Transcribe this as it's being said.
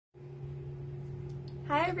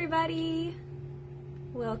Hi everybody!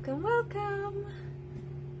 Welcome, welcome!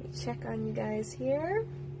 Let me check on you guys here.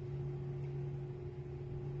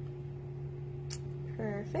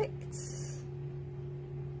 Perfect.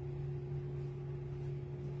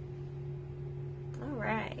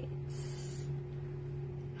 Alright.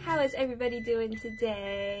 How is everybody doing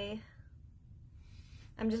today?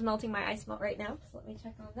 I'm just melting my ice melt right now, so let me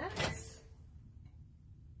check on that.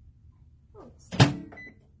 Oops.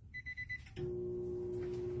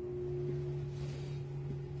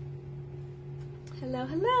 Hello,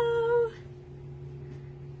 hello!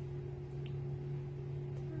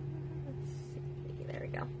 Let's see, there we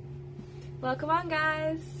go. Welcome on,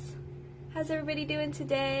 guys! How's everybody doing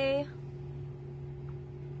today?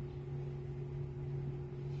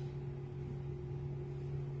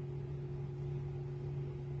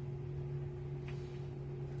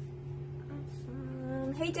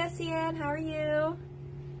 Awesome. Hey, Jessie Ann, how are you?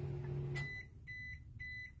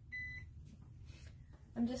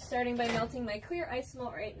 I'm just starting by melting my clear ice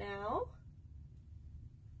melt right now.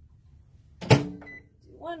 Do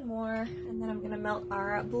one more, and then I'm going to melt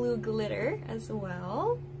our blue glitter as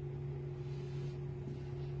well.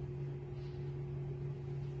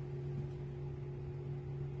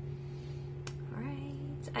 Alright,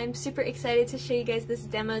 I'm super excited to show you guys this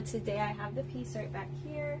demo today. I have the piece right back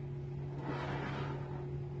here.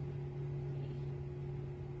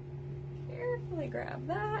 Carefully grab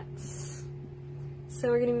that. So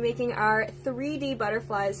we're going to be making our 3D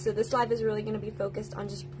butterflies. So this live is really going to be focused on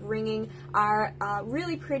just bringing our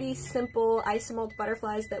really pretty simple Isomalt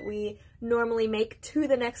butterflies that we normally make to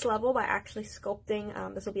the next level by actually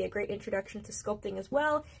sculpting. This will be a great introduction to sculpting as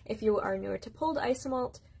well if you are newer to pulled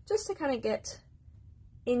Isomalt, just to kind of get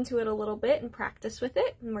into it a little bit and practice with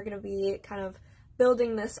it. And we're going to be kind of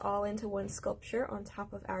building this all into one sculpture on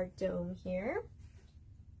top of our dome here.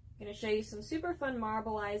 I'm going to show you some super fun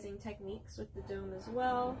marbleizing techniques with the dome as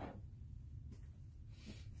well.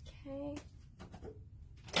 Okay.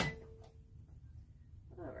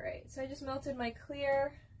 Alright, so I just melted my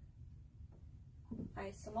clear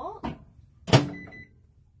Isomalt.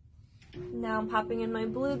 Now I'm popping in my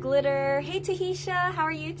blue glitter. Hey Tahisha, how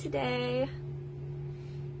are you today?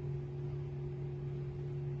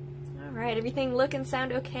 Alright, everything look and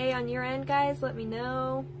sound okay on your end, guys? Let me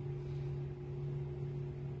know.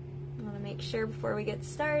 Make sure before we get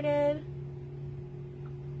started.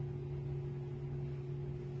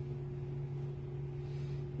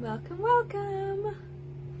 Welcome, welcome.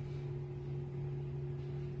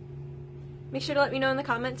 Make sure to let me know in the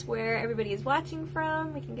comments where everybody is watching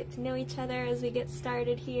from. We can get to know each other as we get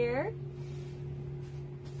started here.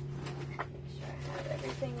 Make sure I have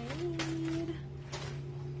everything I need.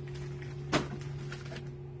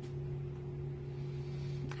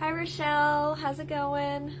 Hi Rochelle, how's it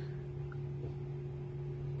going?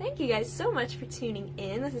 Thank you guys so much for tuning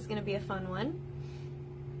in. This is going to be a fun one.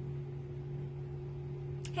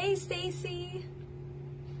 Hey, Stacy.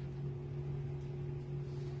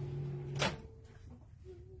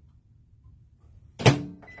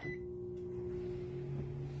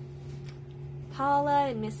 Paula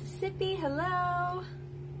in Mississippi, hello.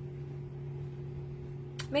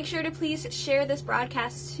 Make sure to please share this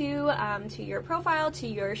broadcast to your profile, to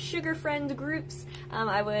your sugar friend groups.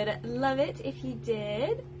 I would love it if you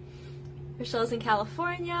did. Michelle's in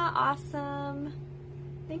California, awesome.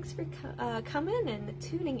 Thanks for coming and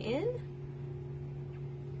tuning in.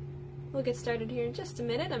 We'll get started here in just a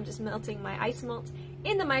minute. I'm just melting my Isomalt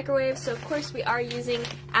in the microwave. So of course we are using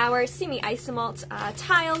our Simi Isomalt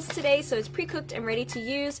tiles today. So it's pre-cooked and ready to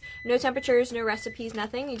use. No temperatures, no recipes,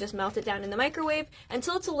 nothing. You just melt it down in the microwave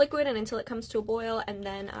until it's a liquid and until it comes to a boil, and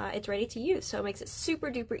then it's ready to use. So it makes it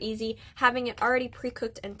super duper easy. Having it already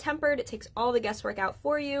pre-cooked and tempered, it takes all the guesswork out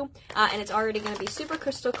for you. And it's already going to be super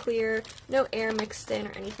crystal clear, no air mixed in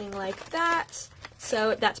or anything like that.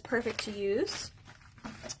 So that's perfect to use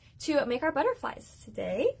to make our butterflies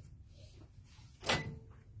today.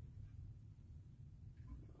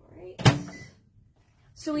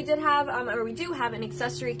 So we did have, or we do have an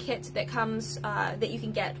accessory kit that comes, that you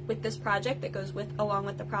can get with this project, that goes along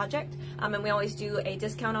with the project. And we always do a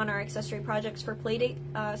discount on our accessory projects for Playdate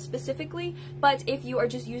specifically. But if you are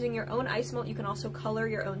just using your own Isomalt, you can also color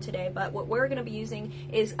your own today. But what we're going to be using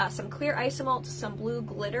is some clear Isomalt, some blue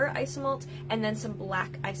glitter Isomalt, and then some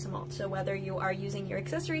black Isomalt. So whether you are using your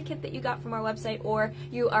accessory kit that you got from our website, or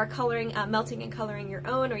you are coloring, melting and coloring your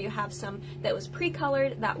own, or you have some that was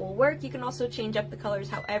pre-colored, that will work. You can also change up the colors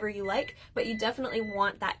however you like, but you definitely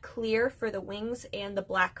want that clear for the wings and the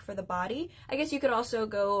black for the body. I guess you could also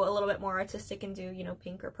go a little bit more artistic and do, you know,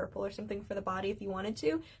 pink or purple or something for the body if you wanted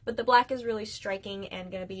to, but the black is really striking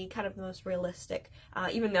and going to be kind of the most realistic.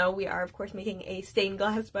 Even though we are, of course, making a stained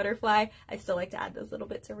glass butterfly, I still like to add those little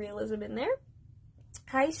bits of realism in there.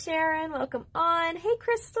 Hi, Sharon. Welcome on. Hey,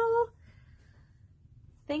 Crystal.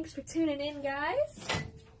 Thanks for tuning in, guys.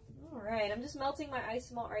 All right, I'm just melting my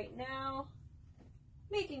Isomalt right now,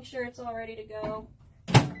 making sure it's all ready to go.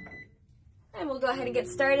 And we'll go ahead and get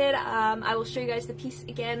started. I will show you guys the piece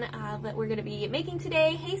again that we're going to be making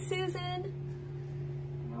today. Hey, Susan.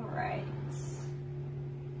 All right.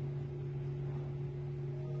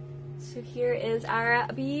 So here is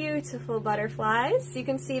our beautiful butterflies. So you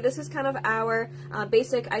can see this is kind of our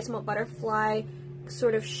basic Isomalt butterfly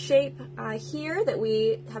sort of shape here that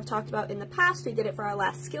we have talked about in the past. We did it for our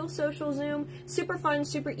last skill social Zoom. Super fun,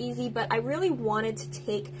 super easy, but I really wanted to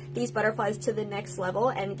take these butterflies to the next level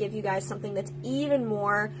and give you guys something that's even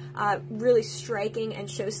more really striking and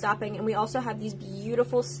show-stopping. And we also have these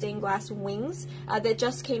beautiful stained glass wings that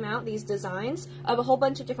just came out, these designs of a whole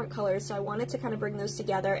bunch of different colors. So I wanted to kind of bring those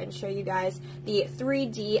together and show you guys the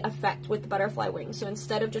 3D effect with the butterfly wings. So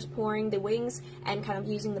instead of just pouring the wings and kind of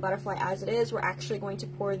using the butterfly as it is, we're actually going to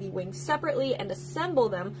pour the wings separately and assemble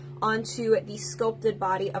them onto the sculpted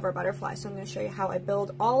body of our butterfly. So I'm going to show you how I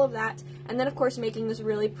build all of that, and then of course making this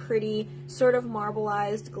really pretty sort of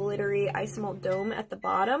marbleized glittery Isomalt dome at the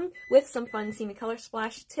bottom with some fun Simi Color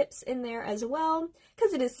Splash tips in there as well,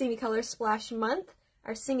 because it is Simi Color Splash month.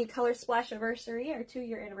 Our Simi Color Splash anniversary, our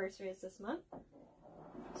 2-year anniversary is this month.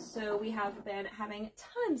 So we have been having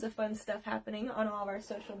tons of fun stuff happening on all of our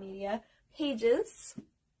social media pages.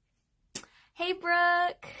 Hey,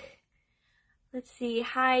 Brooke. Let's see.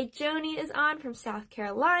 Hi, Joni is on from South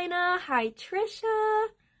Carolina. Hi, Trisha.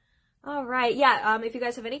 All right. Yeah, if you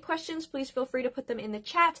guys have any questions, please feel free to put them in the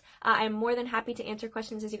chat. I'm more than happy to answer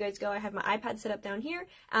questions as you guys go. I have my iPad set up down here,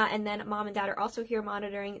 and then Mom and Dad are also here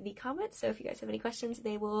monitoring the comments. So if you guys have any questions,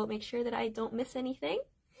 they will make sure that I don't miss anything.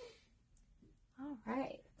 All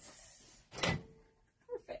right. Perfect.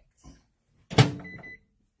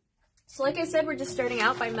 So like I said, we're just starting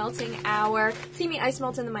out by melting our Simi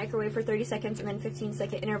Isomalt in the microwave for 30 seconds and then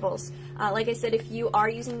 15-second intervals. Like I said, if you are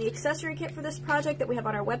using the accessory kit for this project that we have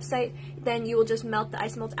on our website, then you will just melt the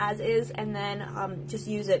Isomalt as is and then just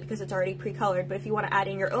use it because it's already pre-colored. But if you want to add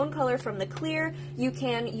in your own color from the clear, you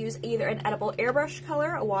can use either an edible airbrush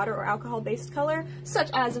color, a water or alcohol-based color, such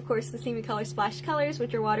as, of course, the Simi Color Splash colors,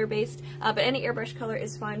 which are water-based, but any airbrush color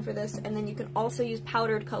is fine for this. And then you can also use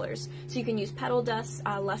powdered colors. So you can use petal dust,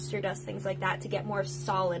 luster dust, things like that to get more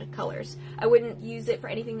solid colors. I wouldn't use it for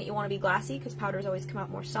anything that you want to be glassy because powders always come out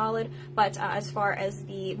more solid, but as far as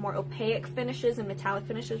the more opaque finishes and metallic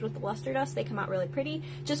finishes with the luster dust, they come out really pretty.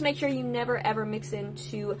 Just make sure you never ever mix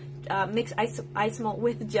Isomalt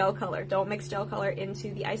with gel color. Don't mix gel color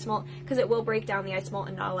into the Isomalt because it will break down the Isomalt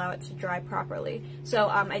and not allow it to dry properly. So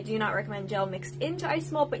I do not recommend gel mixed into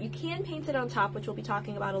Isomalt, but you can paint it on top, which we'll be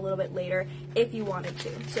talking about a little bit later if you wanted to.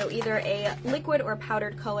 So either a liquid or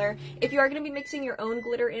powdered color. If you are going to be mixing your own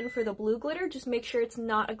glitter in for the blue glitter, just make sure it's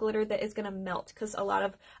not a glitter that is going to melt, because a lot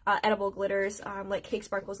of edible glitters, like cake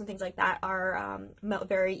sparkles and things like that, are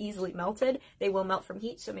very easily melted. They will melt from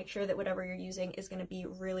heat, so make sure that whatever you're using is going to be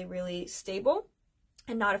really, really stable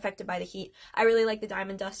and not affected by the heat. I really like the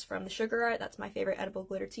Diamond Dust from the Sugar Art. That's my favorite edible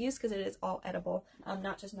glitter to use because it is all edible,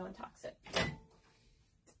 not just non-toxic.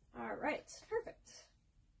 All right, perfect.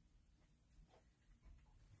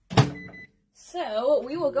 So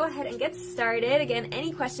we will go ahead and get started. Again,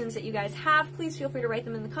 any questions that you guys have, please feel free to write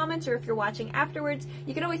them in the comments, or if you're watching afterwards,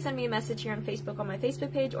 you can always send me a message here on Facebook on my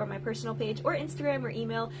Facebook page or my personal page or Instagram or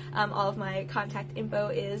email. All of my contact info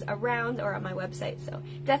is around or on my website, so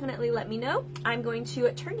definitely let me know. I'm going to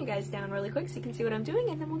turn you guys down really quick so you can see what I'm doing,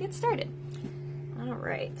 and then we'll get started. All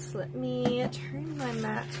right, so let me turn my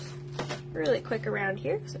mat really quick around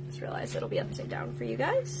here because I just realized it'll be upside down for you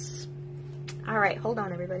guys. All right, hold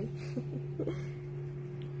on, everybody.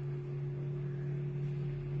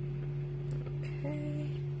 Okay.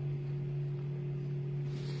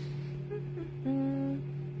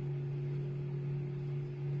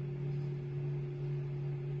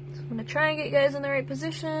 So I'm gonna try and get you guys in the right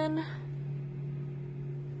position. All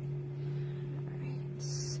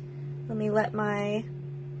right. Let me let my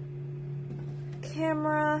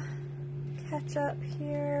camera catch up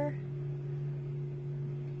here.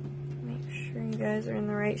 Sure you guys are in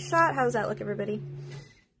the right shot. How does that look, everybody?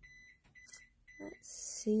 Let's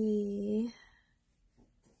see.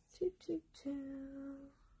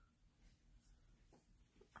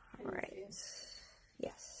 All right.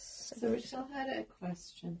 Yes. So Rachel had a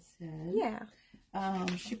question, Sid. Yeah.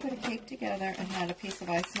 She put a cake together and had a piece of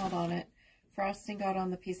Isomalt on it. Frosting got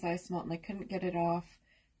on the piece of Isomalt and I couldn't get it off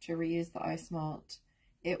to reuse the Isomalt.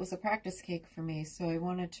 It was a practice cake for me, so I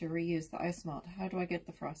wanted to reuse the Isomalt. How do I get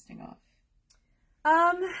the frosting off?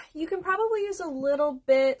 You can probably use a little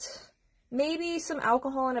bit, maybe some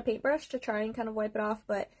alcohol and a paintbrush to try and kind of wipe it off,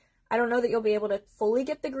 but I don't know that you'll be able to fully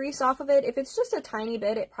get the grease off of it. If it's just a tiny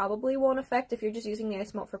bit, it probably won't affect, if you're just using the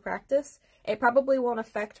Isomalt for practice, it probably won't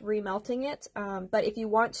affect remelting it. But if you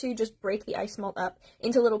want to just break the Isomalt up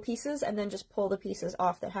into little pieces and then just pull the pieces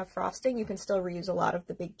off that have frosting, you can still reuse a lot of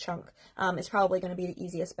the big chunk. It's probably going to be the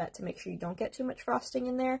easiest bet to make sure you don't get too much frosting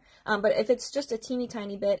in there. But if it's just a teeny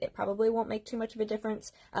tiny bit, it probably won't make too much of a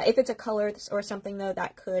difference. If it's a color or something, though,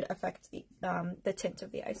 that could affect the tint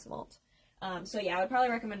of the Isomalt. So yeah, I would probably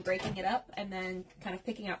recommend breaking it up and then kind of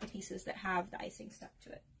picking out the pieces that have the icing stuck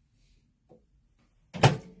to it.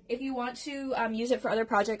 If you want to use it for other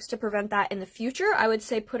projects to prevent that in the future, I would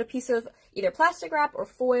say put a piece of either plastic wrap or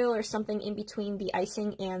foil or something in between the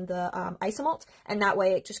icing and the Isomalt, and that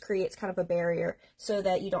way it just creates kind of a barrier so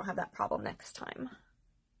that you don't have that problem next time.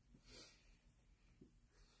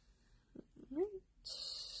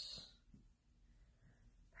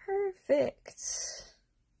 Perfect.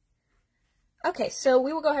 Okay, so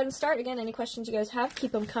we will go ahead and start. Again, any questions you guys have,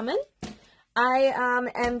 keep them coming. I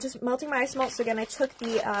am just melting my Isomalt. So again, I took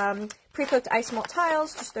the pre-cooked Isomalt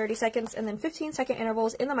tiles, just 30 seconds, and then 15-second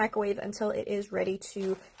intervals in the microwave until it is ready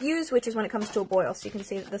to use, which is when it comes to a boil. So you can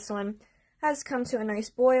see that this one has come to a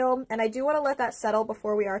nice boil, and I do want to let that settle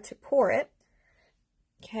before we are to pour it.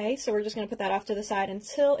 Okay, so we're just going to put that off to the side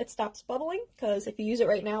until it stops bubbling, because if you use it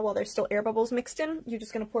right now while there's still air bubbles mixed in, you're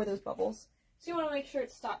just going to pour those bubbles. So you want to make sure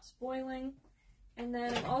it stops boiling. And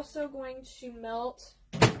then I'm also going to melt,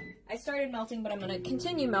 I started melting, but I'm going to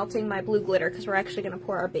continue melting my blue glitter because we're actually going to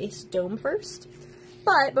pour our base dome first.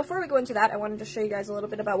 But before we go into that, I wanted to show you guys a little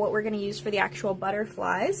bit about what we're going to use for the actual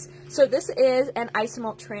butterflies. So this is an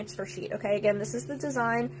Isomalt transfer sheet, okay? Again, this is the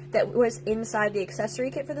design that was inside the accessory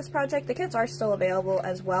kit for this project. The kits are still available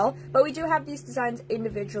as well, but we do have these designs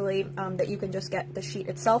individually that you can just get the sheet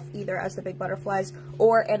itself, either as the big butterflies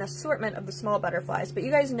or an assortment of the small butterflies. But you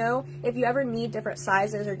guys know, if you ever need different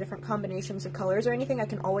sizes or different combinations of colors or anything, I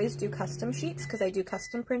can always do custom sheets because I do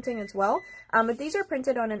custom printing as well. But these are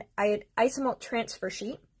printed on an Isomalt transfer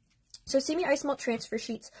sheet. So Simi Isomalt transfer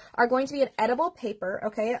sheets are going to be an edible paper,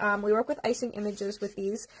 okay? We work with icing images with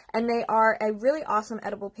these, and they are a really awesome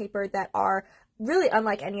edible paper that are really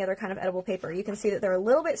unlike any other kind of edible paper. You can see that they're a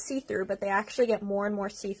little bit see-through, but they actually get more and more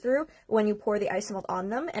see-through when you pour the Isomalt on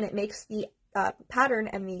them, and it makes the pattern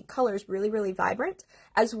and the colors really, really vibrant,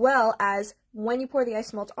 as well as when you pour the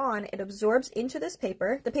Isomalt on, it absorbs into this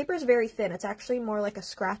paper. The paper is very thin. It's actually more like a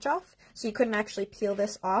scratch-off, so you couldn't actually peel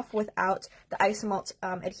this off without the Isomalt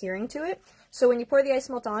adhering to it. So when you pour the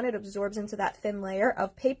Isomalt on, it absorbs into that thin layer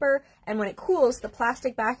of paper, and when it cools, the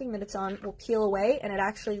plastic backing that it's on will peel away, and it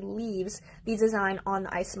actually leaves the design on the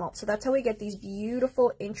Isomalt. So that's how we get these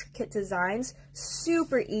beautiful, intricate designs,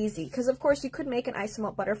 super easy, because of course you could make an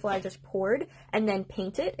Isomalt butterfly just poured and then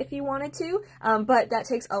paint it if you wanted to, but that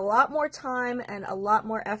takes a lot more time and a lot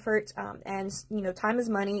more effort, and you know, time is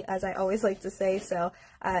money, as I always like to say, so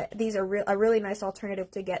these are a really nice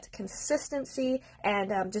alternative to get consistency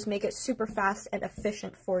and just make it super fast and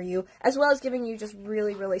efficient for you, as well as giving you just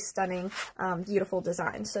really, really stunning, beautiful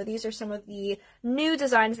designs. So these are some of the new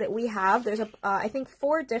designs that we have. There's, I think,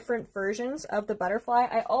 4 different versions of the butterfly.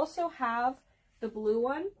 I also have the blue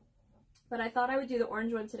one, but I thought I would do the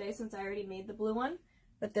orange one today since I already made the blue one.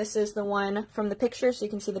 But this is the one from the picture, so you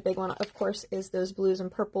can see the big one, of course, is those blues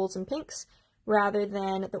and purples and pinks, rather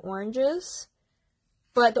than the oranges.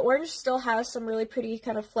 But the orange still has some really pretty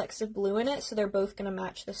kind of flecks of blue in it, so they're both going to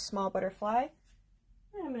match this small butterfly.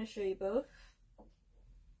 And I'm going to show you both.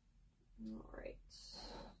 Alright.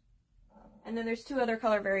 And then there's 2 other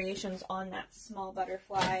color variations on that small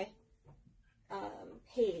butterfly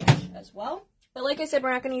page as well. But like I said,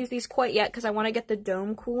 we're not going to use these quite yet because I want to get the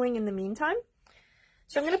dome cooling in the meantime.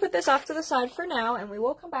 So I'm going to put this off to the side for now, and we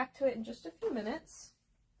will come back to it in just a few minutes.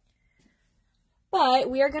 But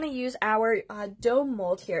we are going to use our dome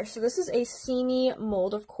mold here. So this is a Simi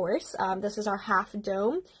mold, of course. This is our half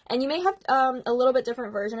dome. And you may have a little bit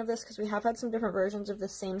different version of this because we have had some different versions of the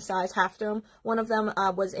same size half dome. One of them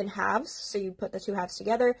was in halves, so you put the 2 halves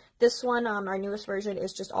together. This one, our newest version,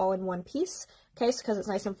 is just all in one piece. Okay, because it's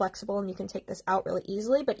nice and flexible and you can take this out really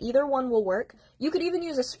easily, but either one will work. You could even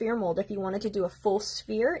use a sphere mold if you wanted to do a full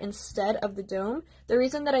sphere instead of the dome. The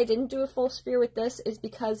reason that I didn't do a full sphere with this is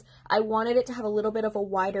because I wanted it to have a little bit of a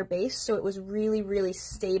wider base so it was really, really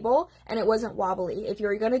stable and it wasn't wobbly. If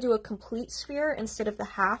you're going to do a complete sphere instead of the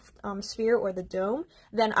half sphere or the dome,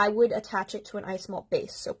 then I would attach it to an ice malt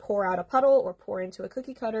base. So pour out a puddle or pour into a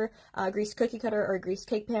cookie cutter, greased cookie cutter or a greased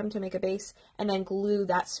cake pan to make a base, and then glue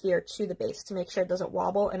that sphere to the base to make sure it doesn't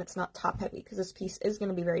wobble and it's not top heavy, because this piece is going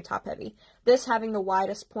to be very top heavy. This having the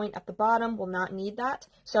widest point at the bottom will not need that,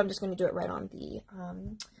 so I'm just going to do it right on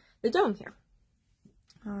the dome here.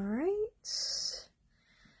 All right.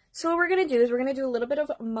 So what we're going to do is we're going to do a little bit of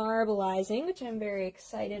marbleizing, which I'm very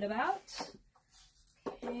excited about.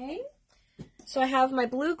 Okay. So I have my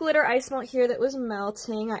blue glitter ice melt here that was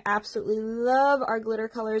melting. I absolutely love our glitter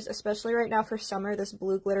colors, especially right now for summer. This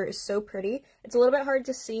blue glitter is so pretty. It's a little bit hard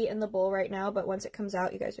to see in the bowl right now, but once it comes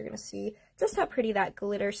out, you guys are going to see just how pretty that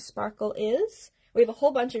glitter sparkle is. We have a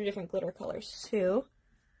whole bunch of different glitter colors too.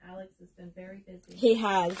 Alex has been very busy. He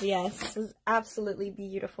has, yes. This is absolutely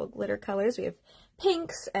beautiful glitter colors. We have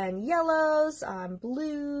pinks and yellows,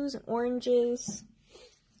 blues and oranges.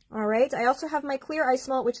 Alright, I also have my clear ice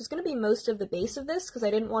melt, which is going to be most of the base of this, because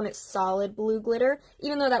I didn't want it solid blue glitter,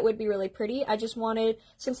 even though that would be really pretty. I just wanted,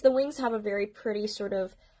 since the wings have a very pretty sort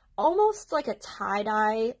of, almost like a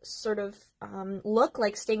tie-dye sort of look,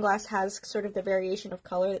 like stained glass has sort of the variation of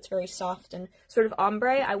color that's very soft and sort of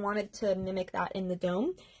ombre, I wanted to mimic that in the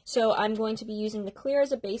dome. So I'm going to be using the clear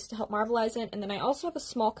as a base to help marbleize it, and then I also have a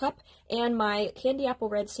small cup and my candy apple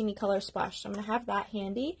red Simi color splash, so I'm going to have that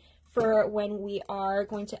handy for when we are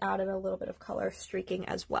going to add in a little bit of color streaking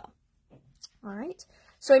as well. All right,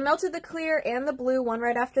 so I melted the clear and the blue one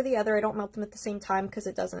right after the other. I don't melt them at the same time because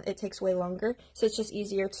it takes way longer, so it's just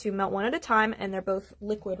easier to melt one at a time, and they're both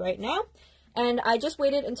liquid right now. And I just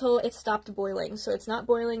waited until it stopped boiling, so it's not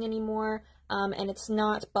boiling anymore, and it's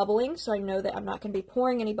not bubbling, so I know that I'm not going to be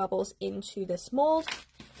pouring any bubbles into this mold.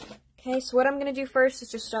 Okay, so what I'm going to do first is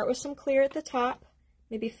just start with some clear at the top.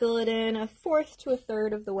 Maybe fill it in 1/4 to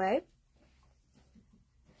 1/3 of the way.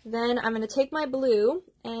 Then I'm going to take my blue,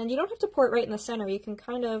 and you don't have to pour it right in the center. You can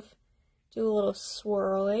kind of do a little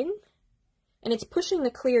swirling. And it's pushing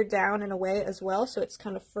the clear down in a way as well, so it's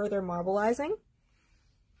kind of further marbleizing.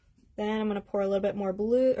 Then I'm going to pour a little bit more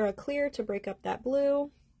blue, or clear to break up that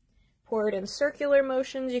blue. Pour it in circular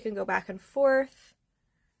motions. You can go back and forth.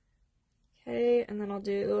 Okay, and then I'll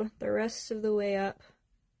do the rest of the way up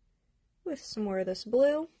with some more of this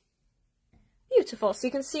blue. Beautiful. So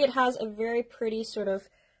you can see it has a very pretty sort of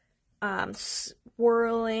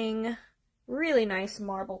swirling, really nice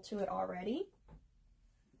marble to it already.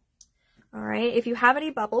 All right, if you have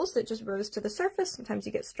any bubbles that just rose to the surface, sometimes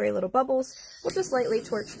you get stray little bubbles, we'll just lightly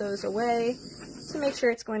torch those away to make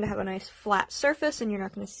sure it's going to have a nice flat surface and you're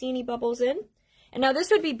not going to see any bubbles in. And now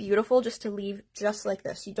this would be beautiful just to leave just like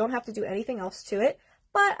this. You don't have to do anything else to it.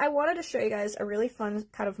 But I wanted to show you guys a really fun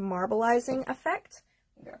kind of marbleizing effect.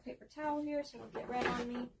 I've got a paper towel here so I don't get red on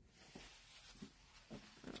me.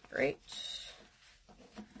 Great.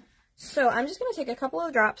 So I'm just going to take a couple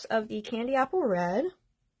of drops of the candy apple red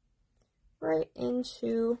right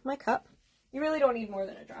into my cup. You really don't need more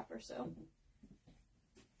than a drop or so.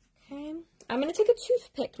 Okay. I'm going to take a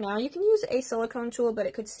toothpick now. You can use a silicone tool, but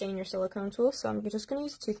it could stain your silicone tool, so I'm just going to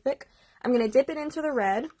use a toothpick. I'm going to dip it into the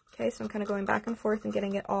red. Okay, so I'm kind of going back and forth and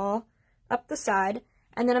getting it all up the side.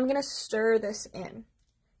 And then I'm going to stir this in.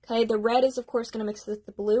 Okay, the red is, of course, going to mix with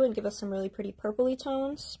the blue and give us some really pretty purpley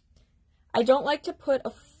tones. I don't like to put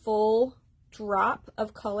a full drop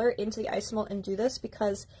of color into the ice melt and do this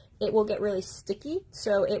because it will get really sticky.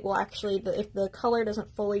 So it will actually, if the color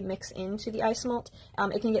doesn't fully mix into the ice melt,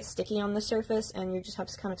 it can get sticky on the surface and you just have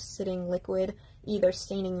kind of sitting liquid, either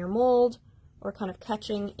staining your mold or kind of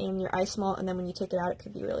catching in your ice melt, and then when you take it out, it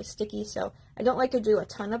could be really sticky. So I don't like to do a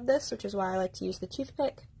ton of this, which is why I like to use the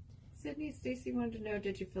toothpick. Sydney, Stacy wanted to know,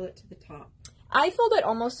 did you fill it to the top? I filled it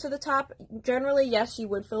almost to the top. Generally, yes, you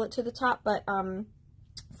would fill it to the top, but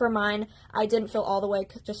for mine, I didn't fill all the way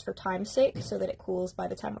just for time's sake, so that it cools by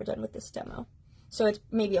the time we're done with this demo. So it's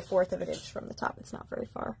maybe 1/4 of an inch from the top. It's not very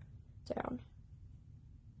far down.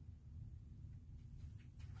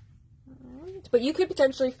 But you could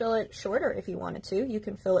potentially fill it shorter if you wanted to. You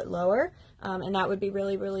can fill it lower, and that would be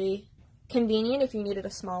really, really convenient if you needed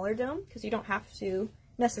a smaller dome, because you don't have to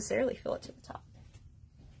necessarily fill it to the top.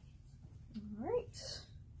 All right.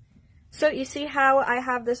 So you see how I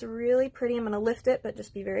have this really pretty, I'm going to lift it, but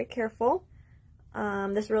just be very careful.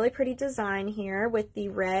 This really pretty design here with the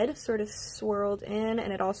red sort of swirled in,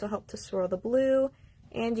 and it also helped to swirl the blue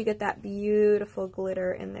And you get that beautiful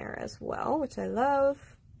glitter in there as well, which I love.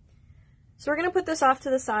 So we're going to put this off to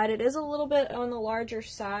the side. It is a little bit on the larger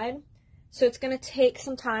side, so it's going to take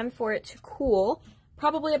some time for it to cool,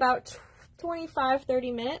 probably about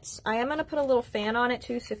 25-30 minutes. I am going to put a little fan on it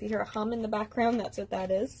too, so if you hear a hum in the background, that's what that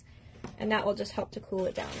is. And that will just help to cool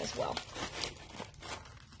it down as well.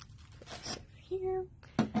 Put this over here.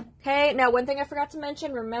 Okay, now one thing I forgot to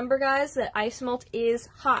mention, remember guys that Isomalt is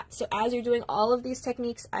hot. So as you're doing all of these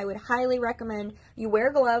techniques, I would highly recommend you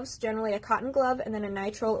wear gloves, generally a cotton glove and then a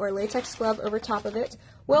nitrile or latex glove over top of it.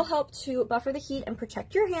 Will help to buffer the heat and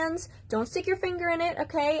protect your hands. Don't stick your finger in it,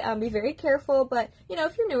 okay? Be very careful, but you know,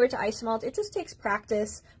 if you're newer to Isomalt, it just takes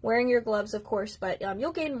practice, wearing your gloves of course, but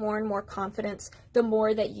you'll gain more and more confidence the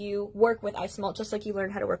more that you work with Isomalt, just like you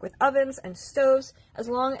learn how to work with ovens and stoves. As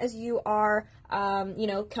long as you are, you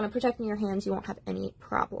know, kind of protecting your hands, you won't have any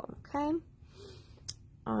problem, okay?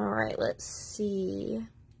 All right, let's see.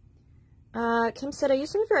 Kim said, I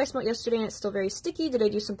used some of your Isomalt yesterday and it's still very sticky. Did I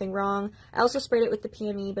do something wrong? I also sprayed it with the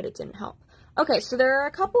PME, but it didn't help. Okay, so there are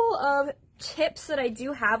a couple of tips that I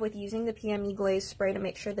do have with using the PME glaze spray to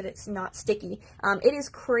make sure that it's not sticky. It is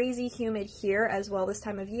crazy humid here as well this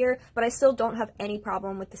time of year, but I still don't have any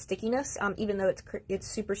problem with the stickiness, even though it's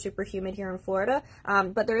super, super humid here in Florida.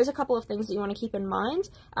 But there is a couple of things that you want to keep in mind,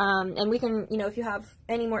 and we can, you know, if you have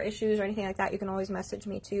any more issues or anything like that, you can always message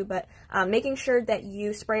me too, but making sure that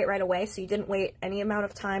you spray it right away so you didn't wait any amount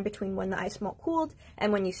of time between when the Isomalt cooled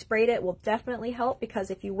and when you sprayed it will definitely help, because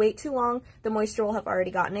if you wait too long, the moisture will have already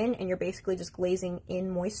gotten in and you're basically just glazing in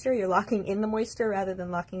moisture. You're locking in the moisture rather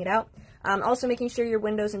than locking it out. Also making sure your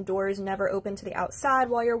windows and doors never open to the outside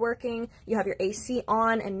while you're working. You have your AC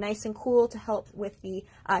on and nice and cool to help with the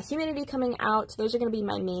humidity coming out. Those are going to be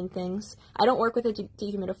my main things. I don't work with a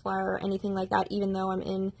dehumidifier or anything like that, even though I'm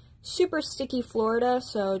in super sticky Florida,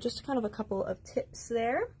 so just kind of a couple of tips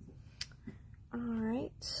there. All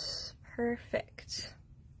right, perfect.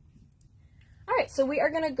 All right, so we are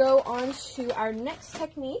going to go on to our next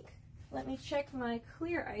technique. Let me check my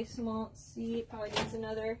clear Isomalt, see, it probably needs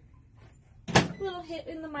another little hit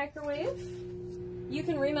in the microwave. You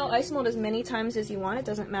can remelt Isomalt as many times as you want, it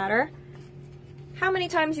doesn't matter how many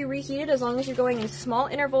times you reheat it, as long as you're going in small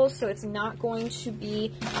intervals so it's not going to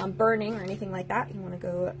be burning or anything like that. You want to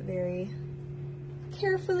go very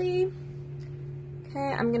carefully.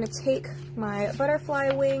 Okay, I'm going to take my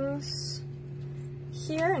butterfly wings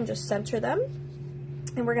here and just center them.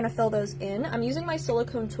 And we're going to fill those in. I'm using my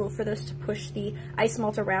silicone tool for this to push the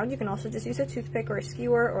Isomalt around. You can also just use a toothpick or a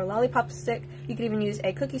skewer or a lollipop stick. You can even use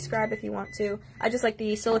a cookie scribe if you want to. I just like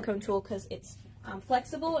the silicone tool because it's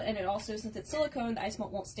flexible, and it also, since it's silicone, the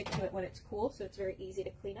Isomalt won't stick to it when it's cool, so it's very easy to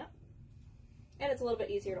clean up. And it's a little bit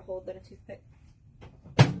easier to hold than a toothpick.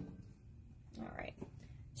 Alright.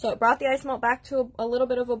 So it brought the Isomalt back to a little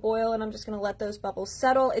bit of a boil, and I'm just going to let those bubbles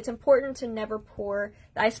settle. It's important to never pour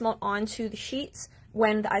the Isomalt onto the sheets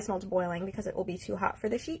when the Isomalt's boiling, because it will be too hot for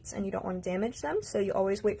the sheets and you don't want to damage them, so you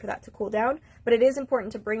always wait for that to cool down. But it is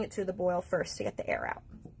important to bring it to the boil first to get the air out.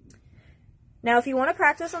 Now, if you want to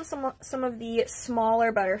practice on some of the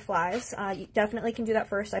smaller butterflies, you definitely can do that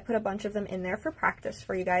first. I put a bunch of them in there for practice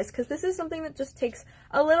for you guys, because this is something that just takes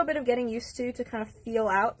a little bit of getting used to kind of feel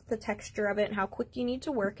out the texture of it and how quick you need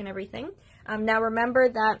to work and everything. Now, remember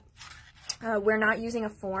that we're not using a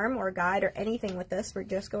form or a guide or anything with this. We're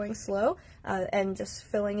just going slow and just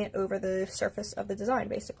filling it over the surface of the design,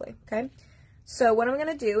 basically, okay? So what I'm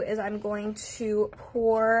going to do is I'm going to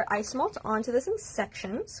pour Isomalt onto this in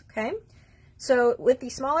sections, okay? So with the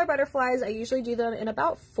smaller butterflies, I usually do them in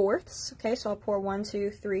about fourths, okay? So I'll pour 1,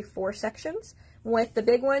 2, 3, 4 sections. With the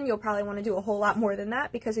big one, you'll probably want to do a whole lot more than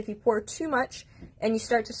that, because if you pour too much and you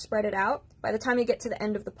start to spread it out, by the time you get to the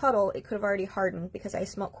end of the puddle, it could have already hardened, because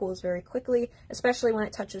Isomalt cools very quickly, especially when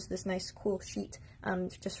it touches this nice cool sheet.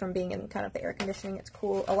 Just from being in kind of the air conditioning, it's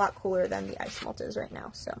cool, a lot cooler than the Isomalt is right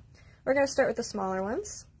now. So we're going to start with the smaller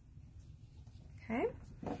ones. Okay.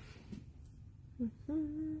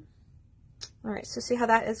 Alright, so see how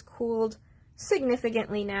that is cooled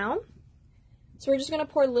significantly now. So we're just going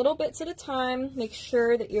to pour little bits at a time. Make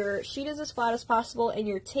sure that your sheet is as flat as possible and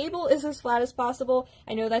your table is as flat as possible.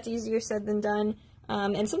 I know that's easier said than done,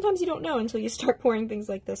 and sometimes you don't know until you start pouring things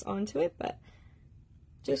like this onto it, but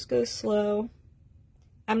just go slow.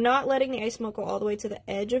 I'm not letting the Isomalt go all the way to the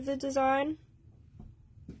edge of the design.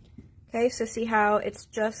 Okay, so see how it's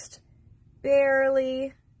just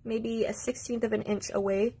barely, maybe a 1/16 of an inch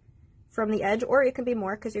away from the edge, or it can be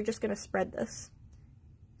more because you're just going to spread this.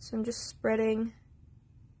 So I'm just spreading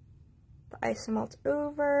the Isomalt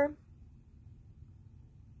over,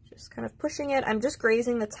 just kind of pushing it. I'm just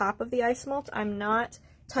grazing the top of the Isomalt. I'm not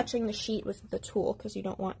touching the sheet with the tool because you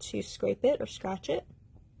don't want to scrape it or scratch it.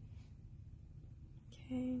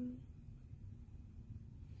 Okay.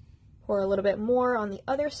 Pour a little bit more on the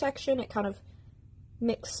other section. It kind of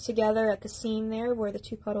mixed together at the seam there where the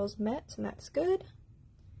two puddles met, and that's good.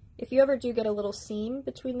 If you ever do get a little seam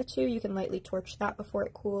between the two, you can lightly torch that before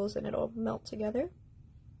it cools and it'll melt together.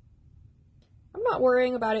 I'm not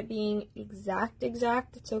worrying about it being exact.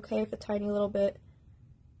 It's okay if a tiny little bit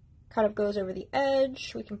kind of goes over the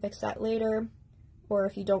edge. We can fix that later. Or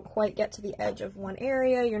if you don't quite get to the edge of one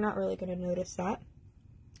area, you're not really going to notice that.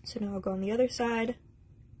 So now I'll go on the other side.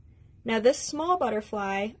 Now this small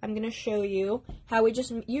butterfly, I'm going to show you how we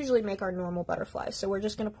just usually make our normal butterflies. So we're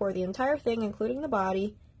just going to pour the entire thing, including the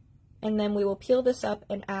body, and then we will peel this up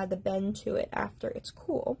and add the bend to it after it's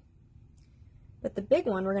cool. But the big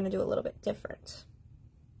one, we're going to do a little bit different.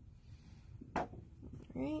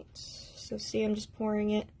 Alright, so see, I'm just pouring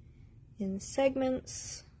it in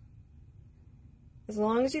segments. As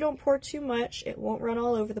long as you don't pour too much, it won't run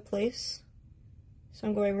all over the place. So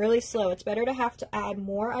I'm going really slow. It's better to have to add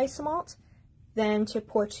more Isomalt than to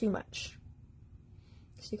pour too much.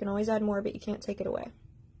 So you can always add more, but you can't take it away.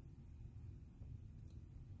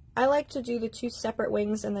 I like to do the two separate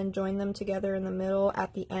wings and then join them together in the middle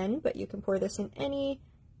at the end, but you can pour this in any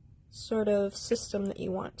sort of system that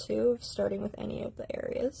you want to, starting with any of the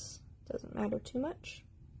areas. Doesn't matter too much.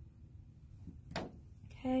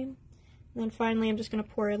 Okay, and then finally I'm just going to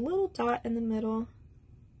pour a little dot in the middle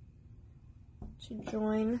to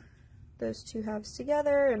join those two halves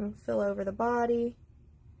together and fill over the body.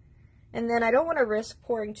 And then I don't want to risk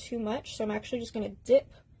pouring too much, so I'm actually just going to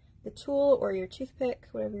dip the tool or your toothpick,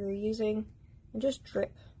 whatever you're using, and just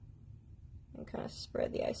drip and kind of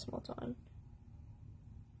spread the Isomalt on.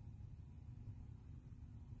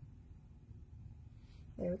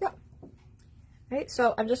 There we go. Alright,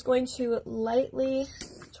 so I'm just going to lightly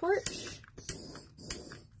torch.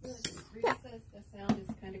 Rita says the sound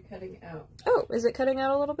is kind of cutting out. Oh, is it cutting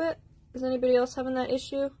out a little bit? Is anybody else having that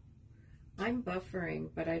issue? I'm buffering,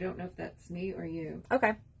 but I don't know if that's me or you.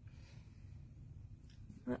 Okay.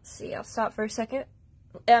 Let's see, I'll stop for a second.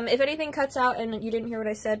 If anything cuts out and you didn't hear what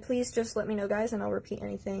I said, please just let me know, guys, and I'll repeat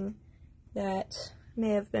anything that may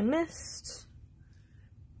have been missed.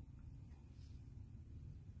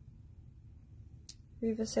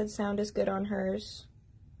 Riva said sound is good on hers.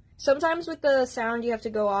 Sometimes with the sound you have to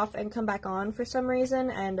go off and come back on for some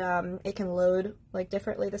reason, and it can load like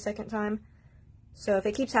differently the second time. So if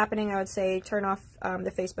it keeps happening, I would say turn off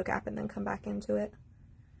the Facebook app and then come back into it.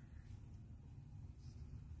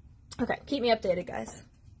 Okay, keep me updated, guys.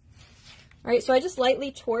 Alright, so I just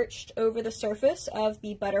lightly torched over the surface of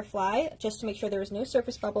the butterfly just to make sure there was no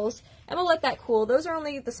surface bubbles, and we'll let that cool. Those are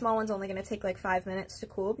only, the small ones, only going to take like 5 minutes to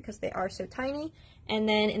cool because they are so tiny. And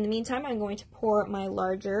then in the meantime, I'm going to pour my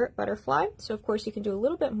larger butterfly. So of course you can do a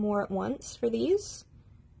little bit more at once for these,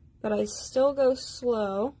 but I still go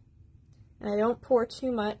slow, and I don't pour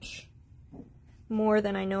too much more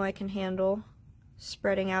than I know I can handle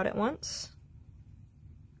spreading out at once.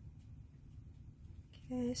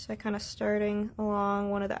 Okay, so I kind of starting along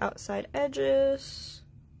one of the outside edges.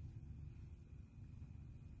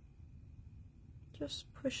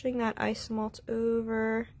 Just pushing that Isomalt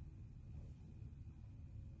over.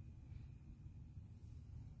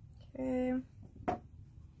 Okay.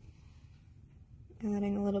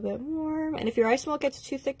 Adding a little bit more. And if your Isomalt gets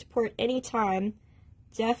too thick to pour at any time,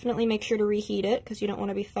 definitely make sure to reheat it because you don't want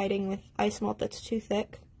to be fighting with Isomalt that's too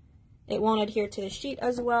thick. It won't adhere to the sheet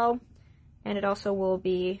as well. And it also will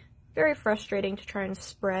be very frustrating to try and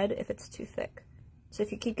spread if it's too thick. So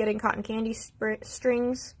if you keep getting cotton candy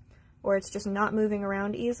strings, or it's just not moving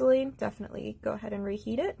around easily, definitely go ahead and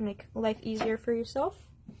reheat it and make life easier for yourself.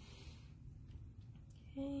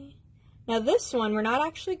 Okay. Now this one, we're not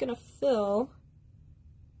actually going to fill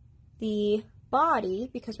the body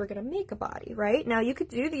because we're going to make a body, right? Now you could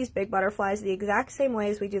do these big butterflies the exact same way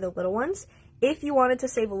as we do the little ones. If you wanted to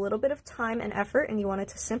save a little bit of time and effort and you wanted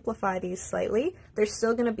to simplify these slightly, they're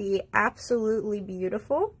still going to be absolutely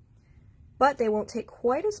beautiful, but they won't take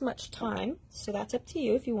quite as much time, so that's up to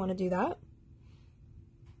you if you want to do that.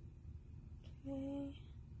 Okay.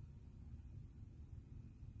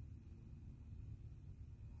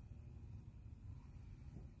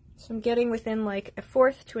 So I'm getting within like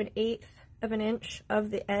 1/4 to 1/8 of an inch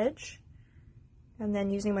of the edge, and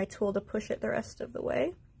then using my tool to push it the rest of the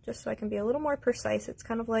way, just so I can be a little more precise. It's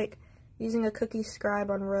kind of like using a cookie scribe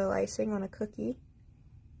on royal icing on a cookie.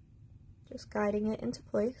 Just guiding it into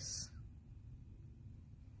place.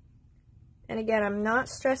 And again, I'm not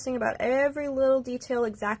stressing about every little detail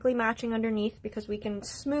exactly matching underneath because we can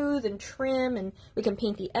smooth and trim and we can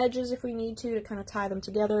paint the edges if we need to kind of tie them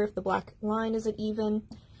together if the black line isn't even.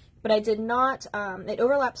 But I did not, it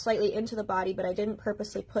overlaps slightly into the body, but I didn't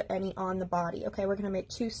purposely put any on the body. Okay, we're going to make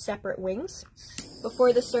 2 separate wings.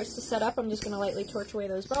 Before this starts to set up, I'm just going to lightly torch away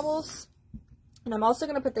those bubbles. And I'm also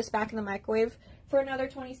going to put this back in the microwave for another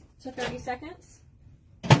 20 to 30 seconds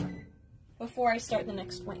before I start the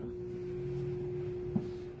next wing.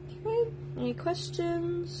 Okay, any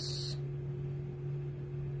questions?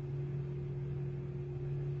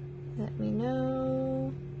 Let me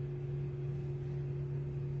know.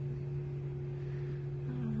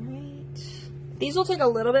 Alright. These will take a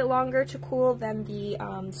little bit longer to cool than the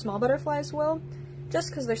small butterflies will,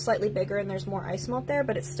 just because they're slightly bigger and there's more ice melt there,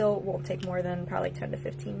 but it still won't take more than probably 10 to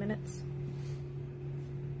 15 minutes.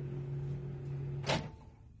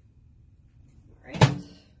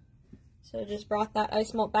 So just brought that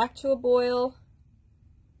ice melt back to a boil.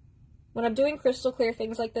 When I'm doing crystal clear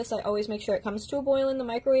things like this, I always make sure it comes to a boil in the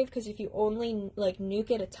microwave, because if you only like nuke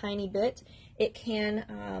it a tiny bit, it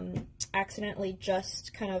can accidentally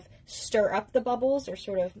just kind of stir up the bubbles or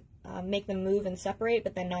sort of make them move and separate,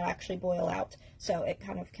 but then not actually boil out. So it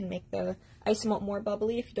kind of can make the ice melt more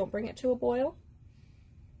bubbly if you don't bring it to a boil.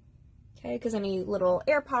 Okay, because any little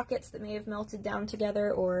air pockets that may have melted down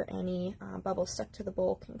together or any bubbles stuck to the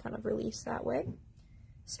bowl can kind of release that way.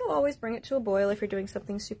 So always bring it to a boil if you're doing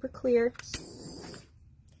something super clear.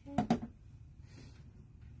 Okay.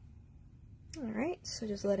 Alright, so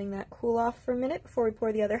just letting that cool off for a minute before we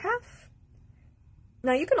pour the other half.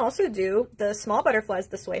 Now you can also do the small butterflies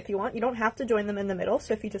this way if you want. You don't have to join them in the middle.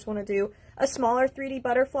 So if you just want to do a smaller 3D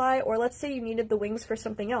butterfly, or let's say you needed the wings for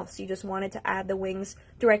something else. You just wanted to add the wings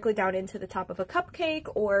directly down into the top of a cupcake,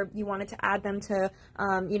 or you wanted to add them to,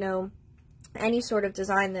 you know, any sort of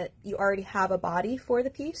design that you already have a body for the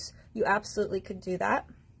piece. You absolutely could do that.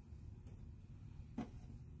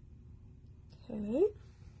 Okay.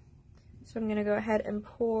 So I'm going to go ahead and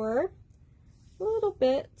pour little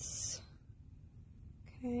bits.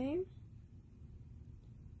 Okay,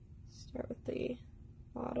 start with the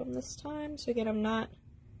bottom this time. So again, I'm not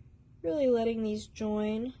really letting these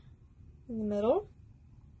join in the middle.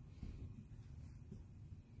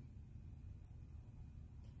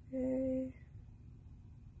 Okay.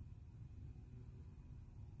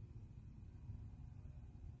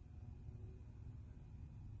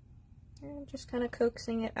 And just kind of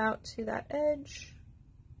coaxing it out to that edge.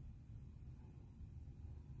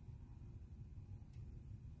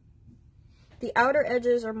 The outer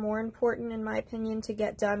edges are more important, in my opinion, to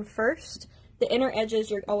get done first. The inner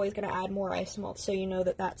edges, you're always going to add more ice melt, so you know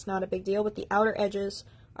that that's not a big deal. But the outer edges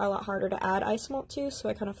are a lot harder to add ice melt to, so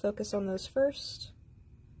I kind of focus on those first.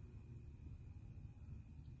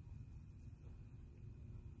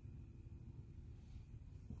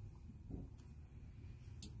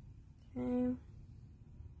 Okay.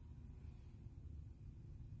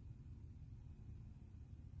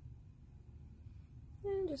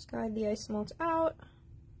 And just guide the ice melt out.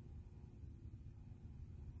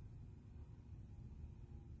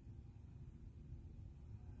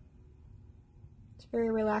 It's very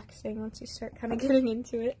relaxing once you start kind of getting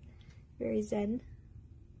into it. Very zen.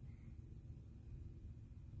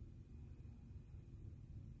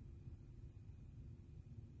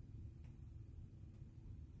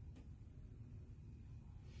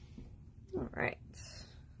 All right.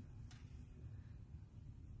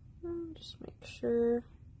 Just make sure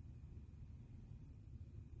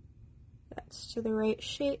that's to the right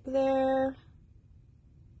shape there.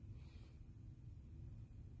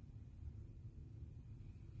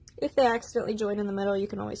 If they accidentally join in the middle, you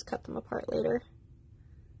can always cut them apart later.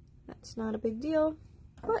 That's not a big deal,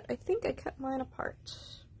 but I think I cut mine apart.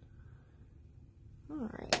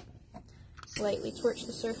 All right. Slightly torch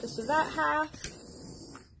the surface of that half.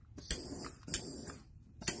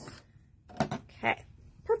 Okay,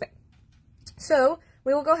 perfect. So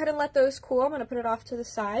we will go ahead and let those cool. I'm going to put it off to the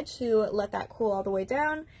side to let that cool all the way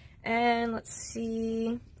down. And let's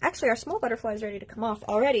see. Actually, our small butterfly is ready to come off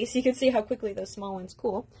already, so you can see how quickly those small ones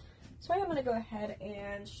cool. So I'm going to go ahead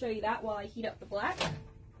and show you that while I heat up the black,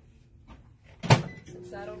 since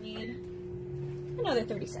that'll need another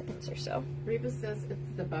 30 seconds or so. Reba says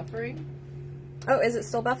it's the buffering. Oh, is it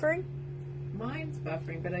still buffering? Mine's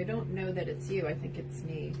buffering, but I don't know that it's you. I think it's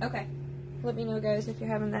me. Okay. Let me know, guys, if you're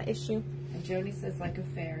having that issue. And Joni says like a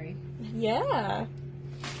fairy. Yeah.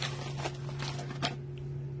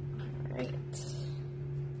 All right.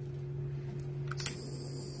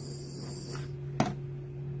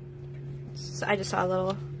 So I just saw a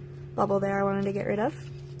little bubble there I wanted to get rid of.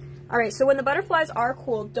 Alright, so when the butterflies are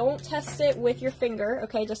cool, don't test it with your finger,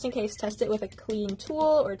 okay? Just in case, test it with a clean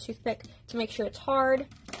tool or a toothpick to make sure it's hard.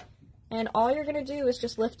 And all you're going to do is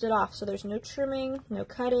just lift it off. So there's no trimming, no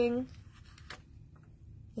cutting.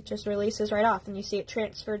 It just releases right off. And you see it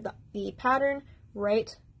transferred the pattern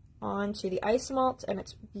right onto the Isomalt. And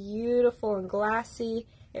it's beautiful and glassy.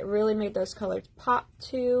 It really made those colors pop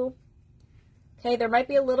too. Okay, there might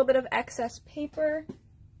be a little bit of excess paper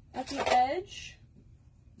at the edge.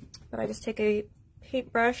 But I just take a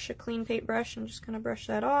paintbrush, a clean paintbrush, and just kind of brush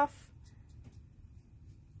that off.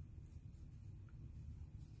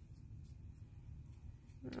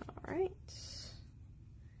 Alright.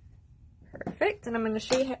 Perfect. And I'm going to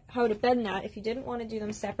show you how to bend that if you didn't want to do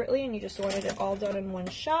them separately and you just wanted it all done in one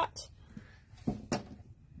shot.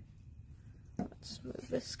 Let's move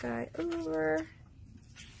this guy over.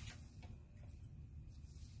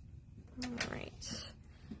 Alright.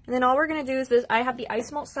 And then all we're going to do is this. I have the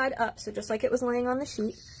Isomalt side up, so just like it was laying on the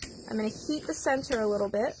sheet. I'm going to heat the center a little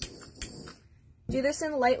bit. Do this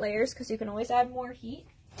in light layers because you can always add more heat.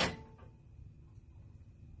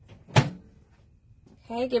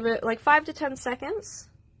 Okay, give it like 5 to 10 seconds.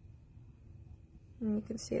 And you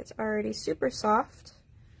can see it's already super soft.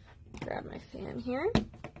 Grab my fan here.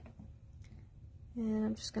 And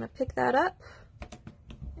I'm just going to pick that up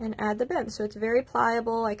and add the bend. So it's very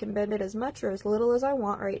pliable. I can bend it as much or as little as I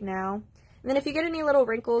want right now. And then if you get any little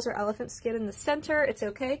wrinkles or elephant skin in the center, it's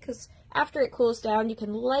okay because after it cools down, you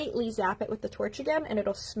can lightly zap it with the torch again and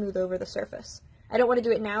it'll smooth over the surface. I don't want to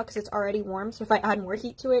do it now because it's already warm, so if I add more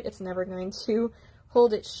heat to it, it's never going to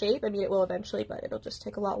hold its shape. I mean, it will eventually, but it'll just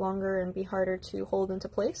take a lot longer and be harder to hold into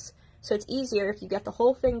place. So it's easier if you get the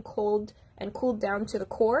whole thing cold and cooled down to the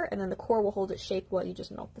core, and then the core will hold its shape while you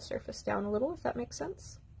just melt the surface down a little, if that makes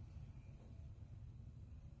sense.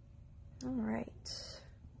 Alright.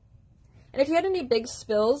 And if you had any big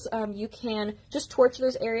spills, you can just torch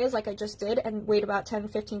those areas like I just did and wait about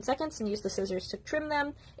 10-15 seconds and use the scissors to trim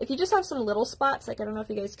them. If you just have some little spots, like I don't know if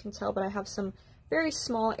you guys can tell, but I have some very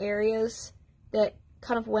small areas that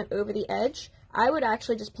kind of went over the edge, I would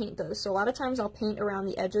actually just paint those. So a lot of times I'll paint around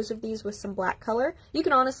the edges of these with some black color. You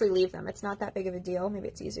can honestly leave them. It's not that big of a deal. Maybe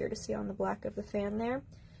it's easier to see on the black of the fan there.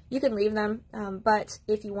 You can leave them, but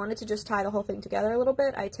if you wanted to just tie the whole thing together a little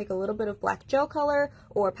bit, I take a little bit of black gel color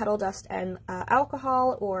or petal dust and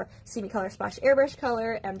alcohol or Simi color splash airbrush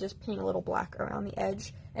color and just paint a little black around the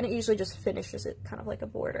edge, and it usually just finishes it kind of like a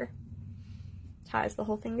border. Ties the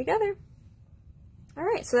whole thing together.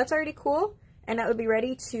 Alright, so that's already cool, and that would be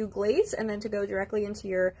ready to glaze and then to go directly into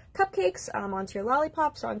your cupcakes, onto your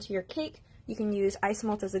lollipops, onto your cake. You can use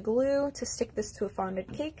Isomalt as a glue to stick this to a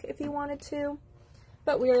fondant cake if you wanted to.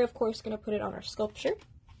 But we are, of course, going to put it on our sculpture.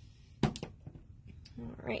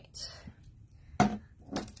 Alright.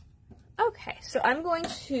 Okay, so I'm going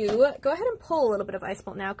to go ahead and pull a little bit of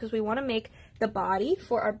Isomalt now because we want to make the body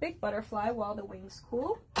for our big butterfly while the wings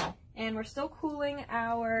cool. And we're still cooling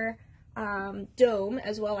our dome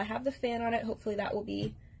as well. I have the fan on it. Hopefully that will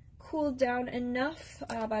be cooled down enough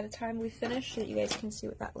by the time we finish so that you guys can see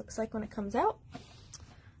what that looks like when it comes out.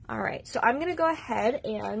 Alright, so I'm going to go ahead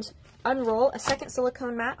and unroll a second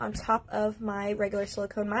silicone mat on top of my regular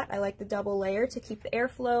silicone mat. I like the double layer to keep the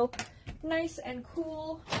airflow nice and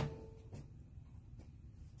cool.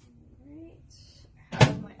 Alright, I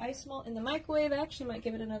have my Isomalt in the microwave. I actually might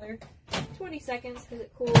give it another 20 seconds because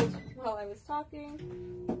it cooled while I was talking.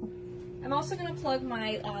 I'm also going to plug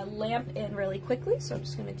my lamp in really quickly, so I'm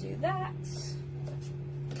just going to do that.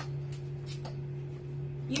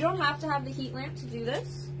 You don't have to have the heat lamp to do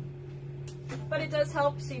this, but it does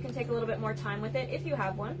help so you can take a little bit more time with it if you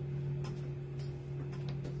have one.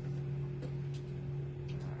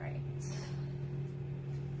 Alright.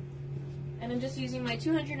 And I'm just using my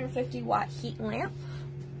 250 watt heat lamp.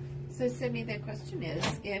 So Simi, the question is,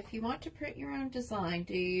 if you want to print your own design,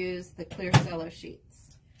 do you use the clear cello sheets?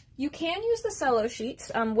 You can use the cello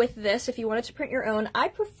sheets with this if you wanted to print your own. I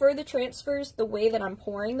prefer the transfers the way that I'm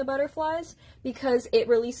pouring the butterflies because it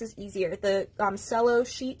releases easier. The cello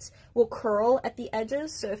sheets will curl at the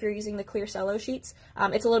edges, so if you're using the clear cello sheets,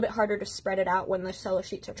 it's a little bit harder to spread it out when the cello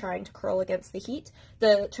sheets are trying to curl against the heat.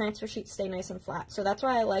 The transfer sheets stay nice and flat, so that's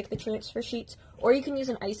why I like the transfer sheets. Or you can use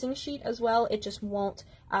an icing sheet as well. It just won't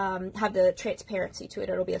have the transparency to it.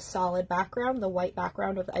 It'll be a solid background, the white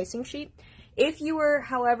background of the icing sheet. If you were,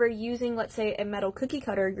 however, using, let's say, a metal cookie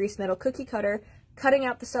cutter, a grease metal cookie cutter, cutting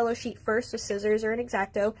out the cello sheet first with scissors or an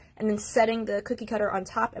X-Acto, and then setting the cookie cutter on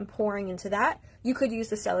top and pouring into that, you could use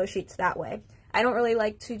the cello sheets that way. I don't really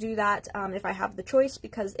like to do that if I have the choice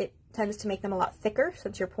because it tends to make them a lot thicker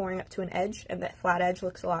since you're pouring up to an edge and that flat edge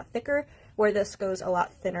looks a lot thicker, where this goes a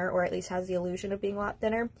lot thinner, or at least has the illusion of being a lot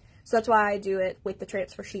thinner. So that's why I do it with the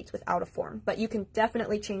transfer sheets without a form. But you can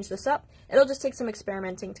definitely change this up. It'll just take some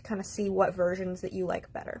experimenting to kind of see what versions that you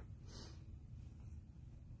like better.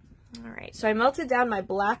 Alright, so I melted down my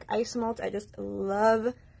black Isomalt. I just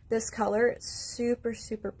love this color. It's super,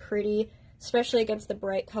 super pretty, especially against the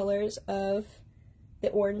bright colors of the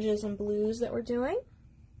oranges and blues that we're doing.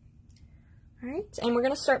 Alright, and we're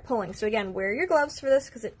going to start pulling. So again, wear your gloves for this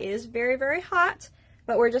because it is very, very hot.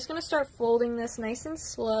 But we're just going to start folding this nice and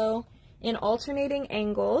slow in alternating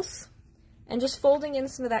angles and just folding in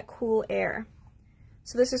some of that cool air.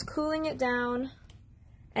 So this is cooling it down,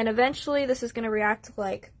 and eventually this is going to react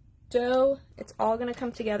like dough. It's all going to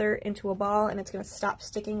come together into a ball, and it's going to stop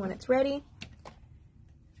sticking when it's ready.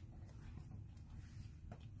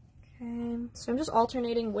 Okay, so I'm just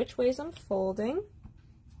alternating which ways I'm folding.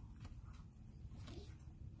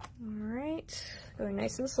 Alright, going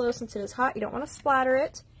nice and slow since it is hot. You don't want to splatter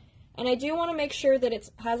it. And I do want to make sure that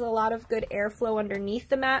it has a lot of good airflow underneath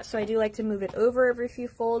the mat, so I do like to move it over every few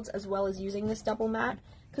folds as well as using this double mat.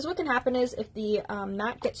 Because what can happen is if the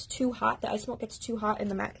mat gets too hot, the Isomalt gets too hot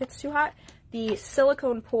and the mat gets too hot, the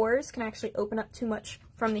silicone pores can actually open up too much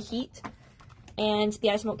from the heat, and the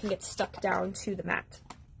Isomalt can get stuck down to the mat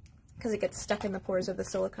because it gets stuck in the pores of the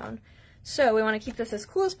silicone. So we want to keep this as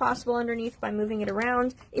cool as possible underneath by moving it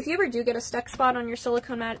around. If you ever do get a stuck spot on your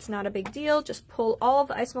silicone mat, it's not a big deal. Just pull all of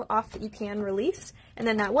the Isomalt off that you can release, and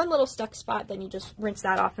then that one little stuck spot, then you just rinse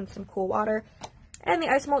that off in some cool water. And the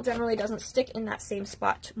Isomalt generally doesn't stick in that same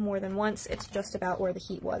spot more than once. It's just about where the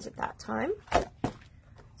heat was at that time.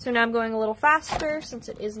 So now I'm going a little faster since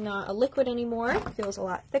it is not a liquid anymore. It feels a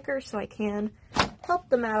lot thicker, so I can help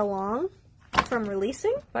the mat along from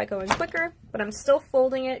releasing by going quicker, but I'm still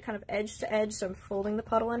folding it kind of edge to edge, so I'm folding the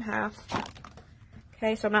puddle in half.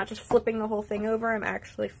 Okay, so I'm not just flipping the whole thing over, I'm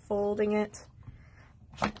actually folding it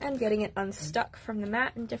and getting it unstuck from the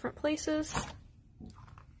mat in different places.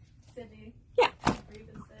 Sidney? Yeah.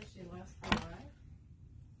 Reba says she lost the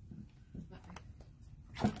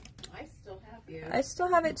live. I still have you. I still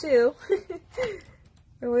have it too.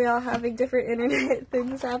 Are we all having different internet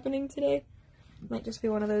things happening today? Might just be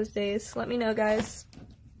one of those days. Let me know, guys.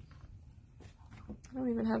 I don't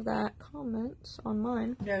even have that comment on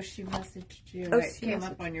mine. No, she messaged you. Oh, it came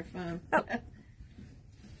up on your phone. Oh.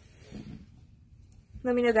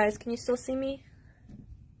 Let me know, guys. Can you still see me?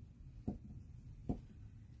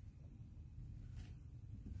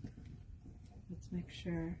 Let's make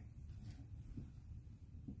sure.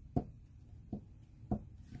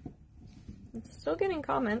 I'm still getting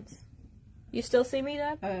comments. You still see me,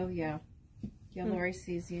 Deb? Oh, yeah. Yeah, Lori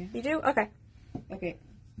sees you. You do? Okay. Okay.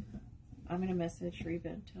 I'm going to message Reba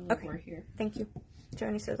and tell her we're here. Thank you.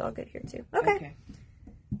 Joni says all good here, too. Okay. Okay.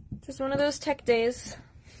 Just one of those tech days.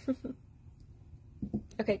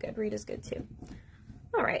 Okay, good. Rita's good, too.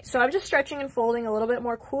 Alright, so I'm just stretching and folding a little bit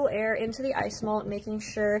more cool air into the Isomalt, making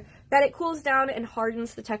sure that it cools down and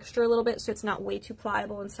hardens the texture a little bit so it's not way too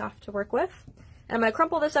pliable and soft to work with. And I'm going to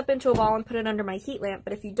crumple this up into a ball and put it under my heat lamp,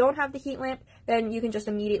 but if you don't have the heat lamp, then you can just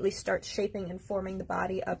immediately start shaping and forming the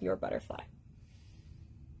body of your butterfly.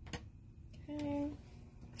 Okay.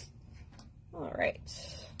 Alright.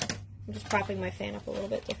 I'm just propping my fan up a little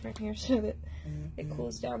bit different here so that it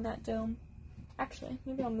cools down that dome. Actually,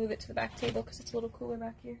 maybe I'll move it to the back table because it's a little cooler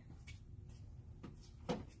back here.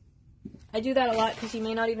 I do that a lot because you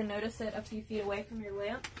may not even notice it a few feet away from your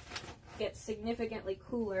lamp. It gets significantly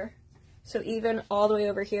cooler. So even all the way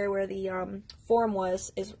over here where the form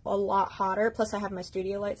was is a lot hotter, plus I have my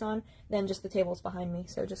studio lights on, than just the tables behind me.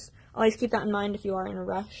 So just always keep that in mind if you are in a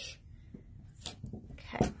rush.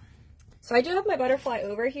 Okay. So I do have my butterfly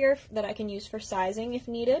over here that I can use for sizing if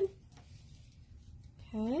needed.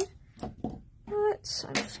 Okay. But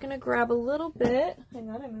I'm just going to grab a little bit. Hang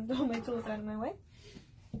on, I moved all my tools out of my way.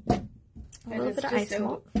 A little bit of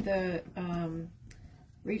Isomalt.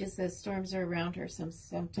 Rita says storms are around her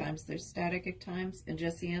sometimes. There's static at times. And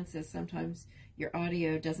Jessie Ann says sometimes your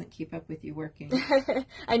audio doesn't keep up with you working.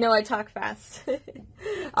 I know I talk fast.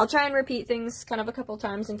 I'll try and repeat things kind of a couple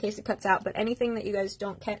times in case it cuts out. But anything that you guys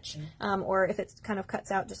don't catch or if it kind of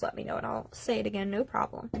cuts out, just let me know and I'll say it again. No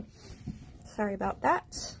problem. Sorry about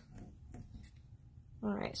that.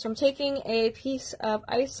 Alright, so I'm taking a piece of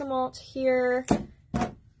Isomalt here.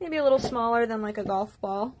 Maybe a little smaller than like a golf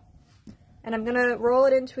ball. And I'm going to roll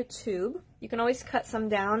it into a tube. You can always cut some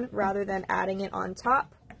down rather than adding it on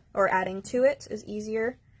top, or adding to it is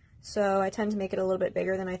easier. So I tend to make it a little bit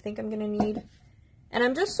bigger than I think I'm going to need. And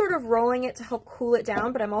I'm just sort of rolling it to help cool it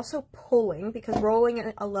down, but I'm also pulling because rolling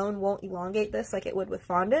it alone won't elongate this like it would with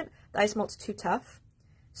fondant. The Isomalt's too tough.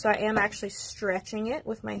 So I am actually stretching it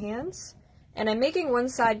with my hands And I'm making one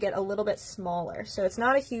side get a little bit smaller, so it's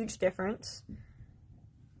not a huge difference,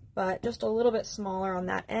 but just a little bit smaller on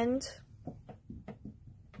that end.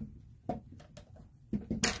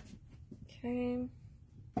 Okay,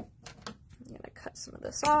 I'm gonna cut some of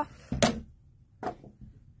this off.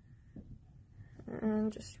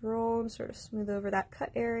 And just roll and sort of smooth over that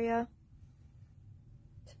cut area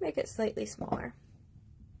to make it slightly smaller.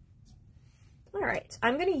 Alright,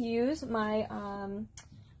 I'm going to use my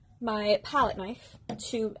my palette knife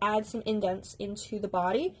to add some indents into the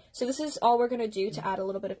body. So this is all we're going to do to add a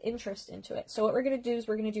little bit of interest into it. So what we're going to do is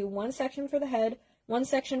we're going to do one section for the head, one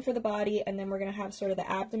section for the body, and then we're going to have sort of the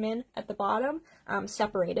abdomen at the bottom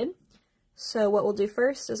separated. So what we'll do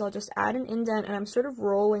first is I'll just add an indent, and I'm sort of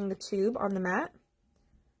rolling the tube on the mat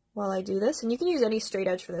while I do this. And you can use any straight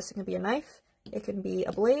edge for this. It can be a knife, it can be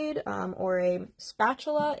a blade, or a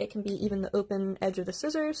spatula, it can be even the open edge of the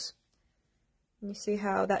scissors. And you see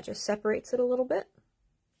how that just separates it a little bit.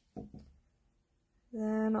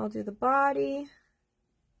 Then I'll do the body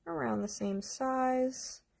around the same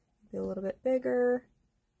size, be a little bit bigger,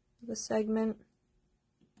 the segment.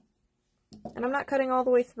 And I'm not cutting all the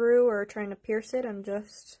way through or trying to pierce it, I'm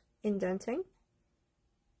just indenting.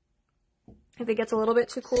 If it gets a little bit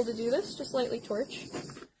too cool to do this, just lightly torch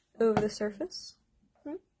over the surface.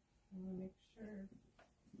 I'm gonna make sure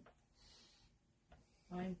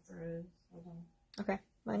mine froze. Hold on. Okay,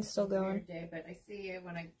 mine's still going. Weird day, but I see it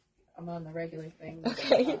when I'm on the regular thing.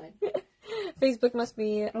 Okay. Facebook must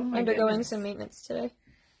be undergoing some maintenance today.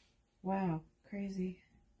 Wow, crazy.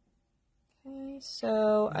 Okay,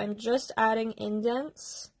 so I'm just adding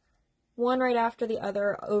indents, one right after the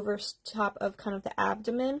other, over top of kind of the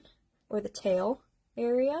abdomen or the tail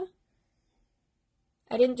area.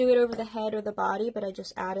 I didn't do it over the head or the body, but I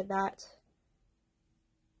just added that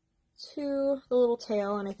to the little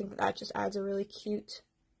tail, and I think that just adds a really cute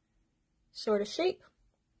sort of shape.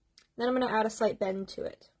 Then I'm going to add a slight bend to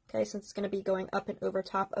it. Okay, since it's going to be going up and over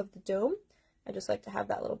top of the dome, I just like to have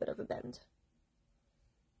that little bit of a bend.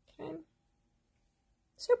 Okay.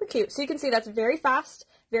 Super cute. So you can see that's very fast,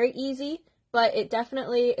 very easy, but it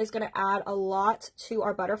definitely is going to add a lot to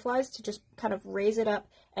our butterflies to just kind of raise it up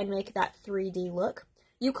and make that 3D look.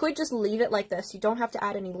 You could just leave it like this. You don't have to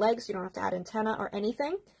add any legs, you don't have to add antenna or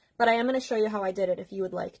anything, but I am going to show you how I did it if you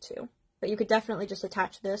would like to. But you could definitely just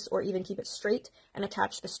attach this or even keep it straight and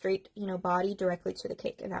attach the straight, body directly to the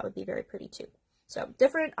cake, and that would be very pretty too. So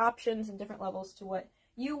different options and different levels to what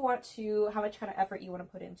you want to, how much kind of effort you want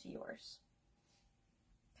to put into yours.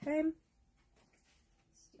 Okay.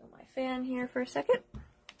 Steal my fan here for a second.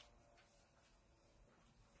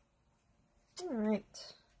 All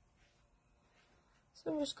right.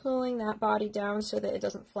 So I'm just cooling that body down so that it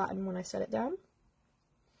doesn't flatten when I set it down.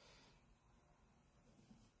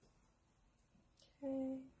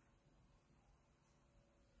 Okay.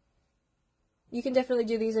 You can definitely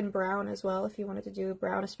do these in brown as well if you wanted to do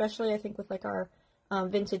brown, especially I think with like our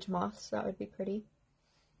vintage moths, that would be pretty.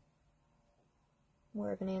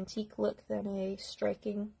 More of an antique look than a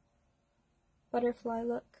striking butterfly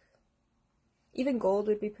look. Even gold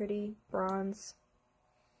would be pretty, bronze.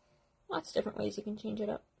 Lots of different ways you can change it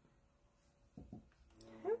up.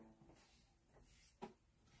 Okay.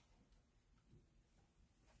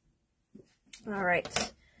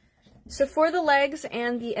 Alright, so for the legs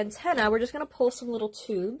and the antenna, we're just going to pull some little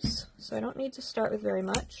tubes, so I don't need to start with very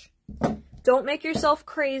much. Don't make yourself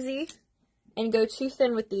crazy and go too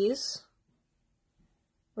thin with these.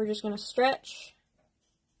 We're just going to stretch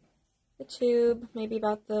the tube, maybe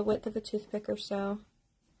about the width of a toothpick or so.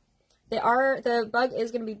 The bug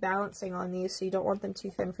is going to be balancing on these, so you don't want them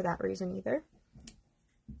too thin for that reason either.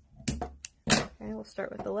 Okay, we'll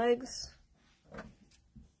start with the legs.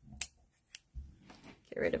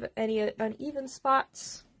 Get rid of any uneven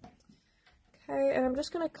spots. Okay, and I'm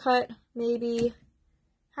just going to cut maybe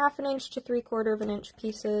 1/2 inch to 3/4 inch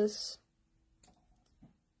pieces.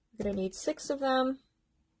 We're going to need 6 of them,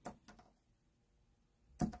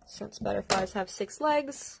 since butterflies have 6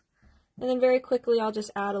 legs. And then very quickly I'll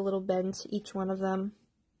just add a little bend to each one of them.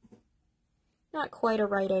 Not quite a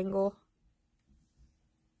right angle.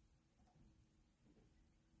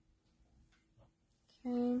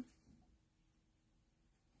 Okay.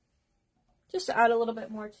 Just to add a little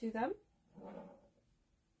bit more to them.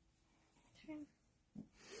 Okay.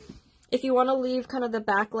 If you want to leave kind of the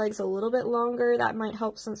back legs a little bit longer, that might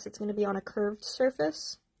help since it's going to be on a curved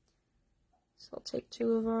surface. So I'll take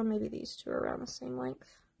 2 of them, maybe these 2 are around the same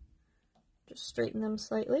length. Just straighten them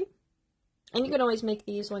slightly. And you can always make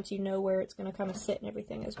these once you know where it's going to kind of sit and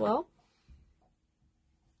everything as well.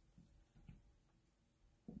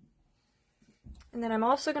 And then I'm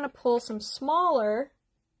also going to pull some smaller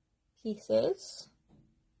pieces.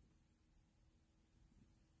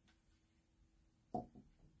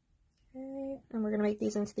 Okay, and we're going to make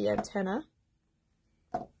these into the antenna.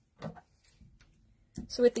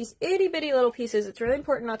 So with these itty bitty little pieces, it's really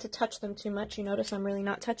important not to touch them too much. You notice I'm really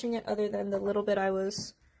not touching it other than the little bit I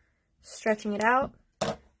was stretching it out.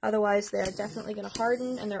 Otherwise, they're definitely going to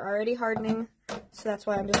harden, and they're already hardening. So that's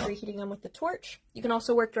why I'm just reheating them with the torch. You can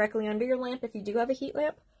also work directly under your lamp if you do have a heat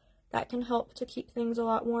lamp. That can help to keep things a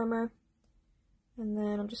lot warmer. And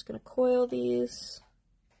then I'm just going to coil these.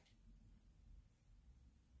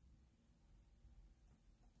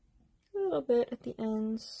 A little bit at the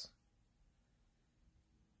ends.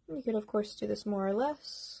 You could, of course, do this more or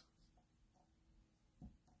less.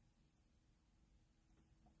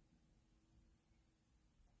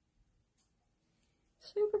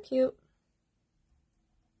 Super cute.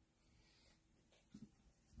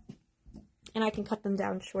 And I can cut them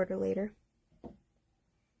down shorter later.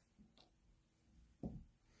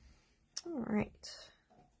 Alright.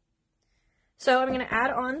 So I'm going to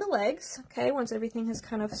add on the legs, okay, once everything has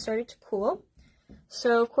kind of started to cool.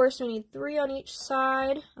 So, of course, we need 3 on each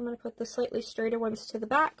side. I'm going to put the slightly straighter ones to the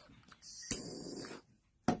back.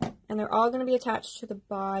 And they're all going to be attached to the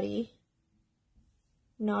body,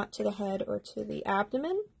 not to the head or to the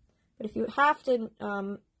abdomen. But if you have to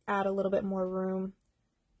add a little bit more room,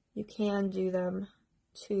 you can do them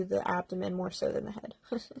to the abdomen more so than the head.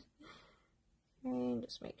 And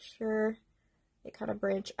just make sure they kind of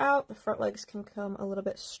branch out. The front legs can come a little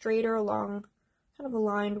bit straighter along, kind of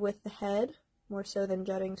aligned with the head, more so than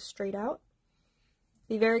jutting straight out.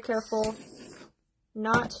 Be very careful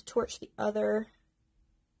not to torch the other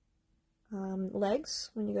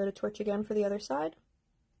legs when you go to torch again for the other side.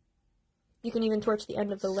 You can even torch the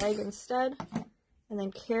end of the leg instead, and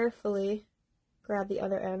then carefully grab the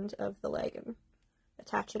other end of the leg and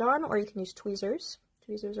attach it on, or you can use tweezers.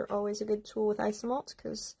 Tweezers are always a good tool with Isomalt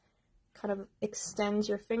because it kind of extends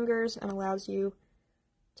your fingers and allows you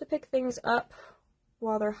to pick things up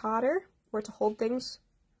while they're hotter, or to hold things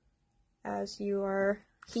as you are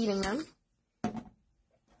heating them.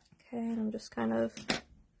 Okay, and I'm just kind of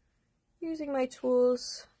using my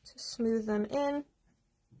tools to smooth them in.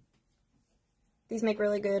 These make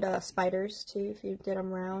really good spiders too if you did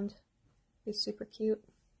them round. Be super cute.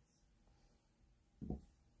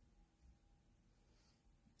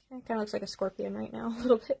 It kind of looks like a scorpion right now, a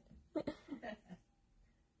little bit.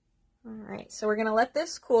 Alright, so we're going to let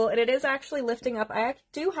this cool, and it is actually lifting up. I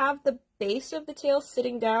do have the base of the tail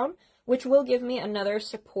sitting down, which will give me another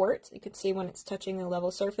support. You can see when it's touching the level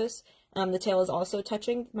surface, the tail is also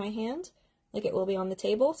touching my hand, like it will be on the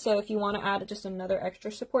table. So if you want to add just another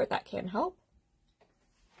extra support, that can help.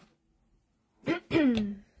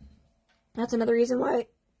 That's another reason why,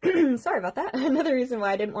 sorry about that, another reason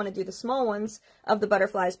why I didn't want to do the small ones of the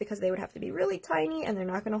butterflies, because they would have to be really tiny, and they're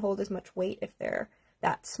not going to hold as much weight if they're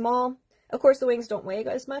that small. Of course, the wings don't weigh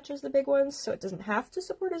as much as the big ones, so it doesn't have to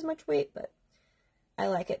support as much weight, but I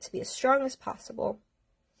like it to be as strong as possible.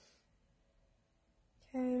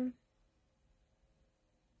 Okay.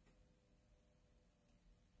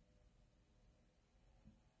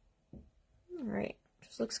 Alright,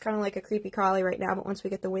 just looks kind of like a creepy crawly right now, but once we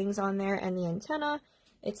get the wings on there and the antenna,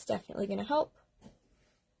 it's definitely going to help.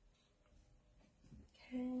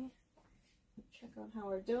 Okay. Check out how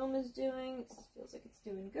our dome is doing. It feels like it's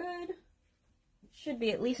doing good. Should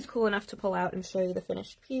be at least cool enough to pull out and show you the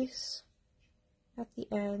finished piece at the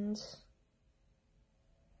end.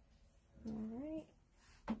 Alright.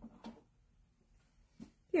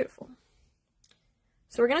 Beautiful.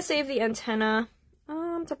 So we're going to save the antenna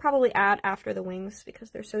to probably add after the wings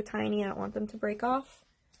because they're so tiny I don't want them to break off.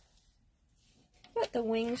 But the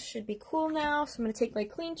wings should be cool now, so I'm going to take my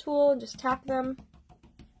clean tool and just tap them.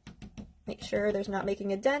 Make sure there's not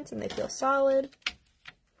making a dent and they feel solid.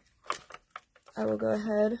 I will go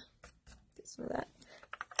ahead, get some of that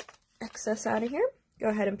excess out of here. Go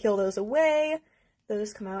ahead and peel those away.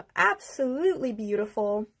 Those come out absolutely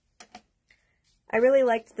beautiful. I really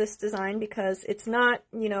liked this design because it's not,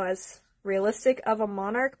 you know, as realistic of a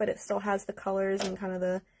monarch, but it still has the colors and kind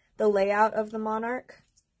of the layout of the monarch.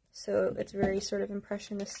 So it's very sort of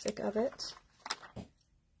impressionistic of it,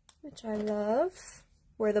 which I love.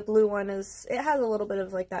 Where the blue one is, it has a little bit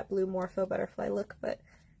of like that blue morpho butterfly look, but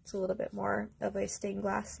it's a little bit more of a stained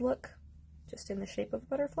glass look, just in the shape of a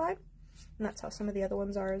butterfly. And that's how some of the other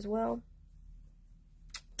ones are as well.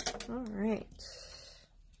 Alright.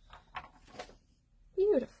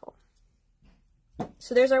 Beautiful.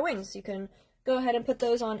 So there's our wings. You can go ahead and put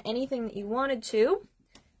those on anything that you wanted to.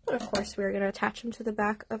 But of course we're going to attach them to the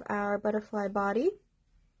back of our butterfly body.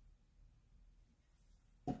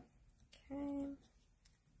 Okay.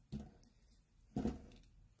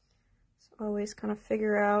 always kind of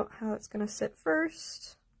figure out how it's going to sit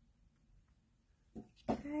first.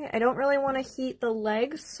 Okay, I don't really want to heat the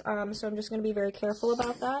legs, so I'm just going to be very careful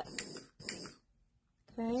about that.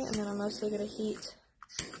 Okay, and then I'm mostly going to heat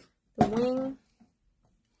the wing.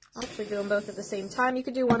 I'll actually do them both at the same time. You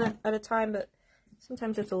could do one at a time, but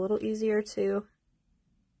sometimes it's a little easier to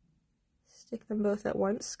stick them both at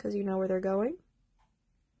once because you know where they're going.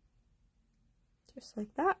 Just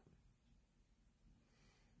like that.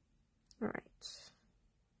 All right.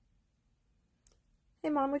 Hey,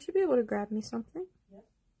 Mom, would you be able to grab me something? Yep.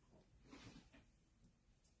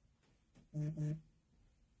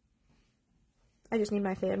 I just need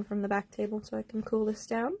my fan from the back table so I can cool this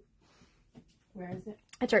down. Where is it?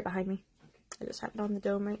 It's right behind me. I just have it on the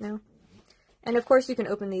dome right now. And of course you can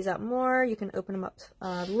open these up more. You can open them up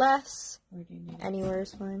less. Where do you need it? Anywhere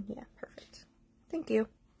is fine. Yeah, perfect. Thank you.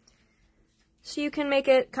 So you can make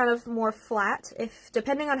it kind of more flat,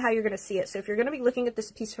 depending on how you're going to see it. So if you're going to be looking at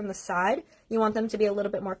this piece from the side, you want them to be a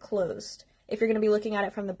little bit more closed. If you're going to be looking at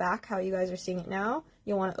it from the back, how you guys are seeing it now,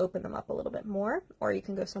 you'll want to open them up a little bit more, or you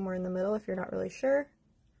can go somewhere in the middle if you're not really sure.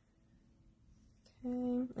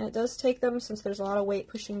 Okay, and it does take them, since there's a lot of weight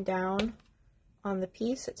pushing down on the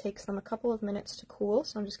piece, it takes them a couple of minutes to cool,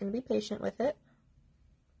 so I'm just going to be patient with it.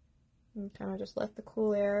 And kind of just let the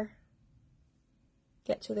cool air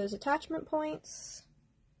get to those attachment points.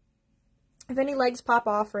 If any legs pop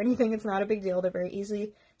off or anything, it's not a big deal. They're very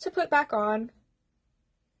easy to put back on.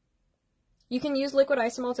 You can use liquid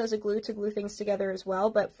Isomalt as a glue to glue things together as well,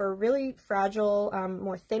 but for really fragile,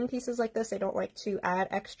 more thin pieces like this, I don't like to add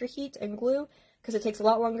extra heat and glue because it takes a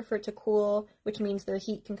lot longer for it to cool, which means the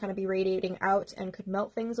heat can kind of be radiating out and could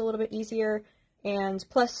melt things a little bit easier. And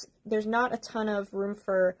plus, there's not a ton of room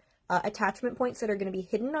for attachment points that are going to be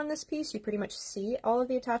hidden on this piece. You pretty much see all of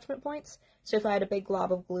the attachment points. So if I had a big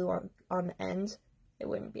glob of glue on the end, it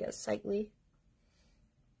wouldn't be as sightly.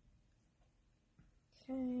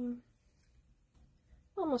 Okay.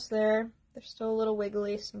 Almost there. They're still a little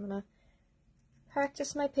wiggly, so I'm going to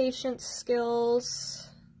practice my patience skills.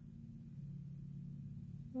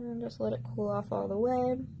 And just let it cool off all the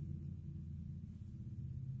way.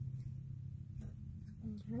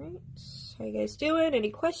 Alright, how you guys doing? Any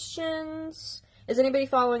questions? Is anybody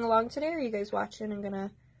following along today, or are you guys watching? I'm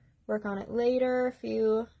gonna work on it later if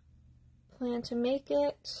you plan to make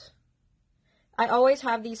it. I always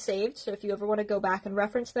have these saved, so if you ever want to go back and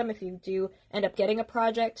reference them, if you do end up getting a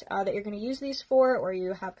project that you're going to use these for, or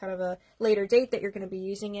you have kind of a later date that you're going to be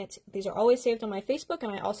using it, these are always saved on my Facebook,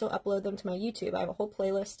 and I also upload them to my YouTube. I have a whole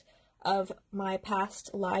playlist of my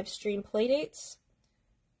past live stream playdates.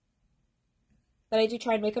 But I do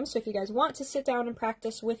try and make them, so if you guys want to sit down and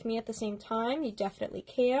practice with me at the same time, you definitely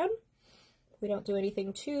can. We don't do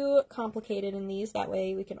anything too complicated in these, that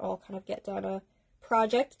way we can all kind of get done a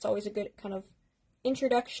project. It's always a good kind of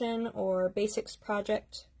introduction or basics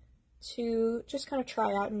project to just kind of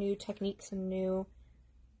try out new techniques and new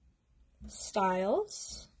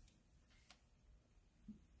styles.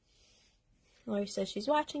 Lori says she's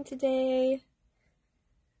watching today.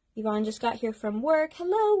 Yvonne just got here from work.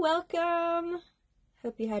 Hello, welcome.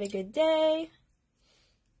 Hope you had a good day.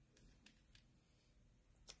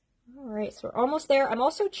 Alright, so we're almost there. I'm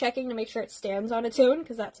also checking to make sure it stands on its own,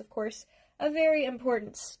 because that's, of course, a very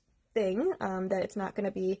important thing, that it's not going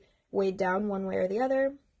to be weighed down one way or the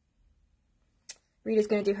other. Rita's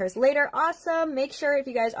going to do hers later. Awesome. Make sure, if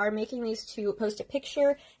you guys are making these, to post a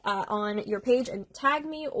picture on your page and tag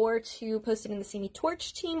me, or to post it in the Simi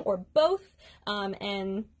Torch team, or both,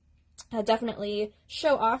 and definitely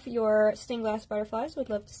show off your stained glass butterflies. We'd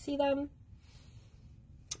love to see them.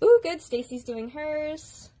 Ooh, good. Stacy's doing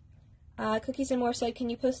hers. Cookies and More said, can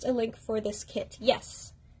you post a link for this kit?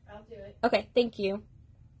 Yes. I'll do it. Okay, thank you.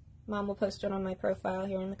 Mom will post it on my profile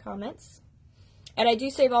here in the comments. And I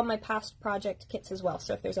do save all my past project kits as well,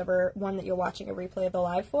 so if there's ever one that you're watching a replay of the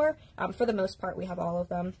live for the most part, we have all of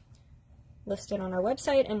them listed on our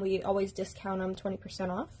website, and we always discount them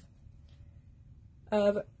 20% off,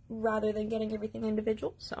 rather than getting everything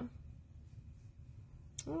individual, so.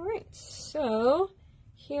 Alright, so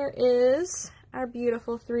here is our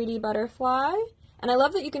beautiful 3D butterfly. And I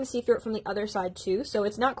love that you can see through it from the other side too, so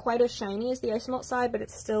it's not quite as shiny as the Isomalt side, but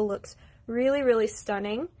it still looks really, really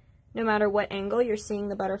stunning, no matter what angle you're seeing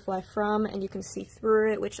the butterfly from, and you can see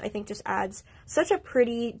through it, which I think just adds such a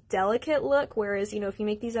pretty, delicate look, whereas, you know, if you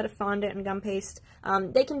make these out of fondant and gum paste,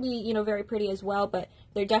 they can be, you know, very pretty as well, but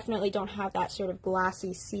they definitely don't have that sort of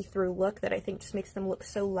glassy, see-through look that I think just makes them look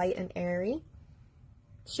so light and airy.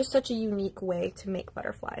 It's just such a unique way to make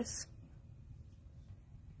butterflies.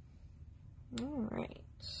 Alright.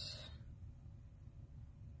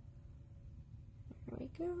 There we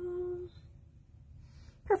go.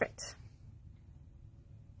 Perfect.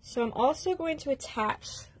 So I'm also going to attach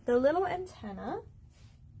the little antenna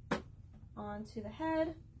onto the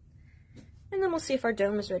head, and then we'll see if our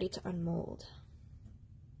dome is ready to unmold.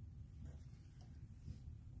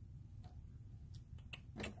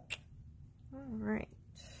 All right.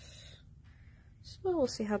 So we'll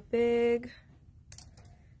see how big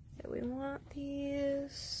that we want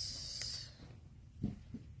these.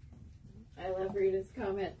 I love Rita's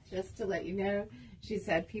comment, just to let you know. She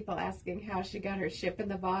said people asking how she got her ship in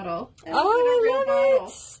the bottle. Oh, I love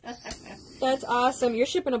it! That's awesome. Your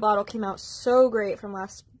ship in a bottle came out so great from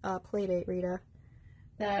last Playdate, Rita.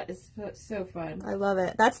 That is so fun. I love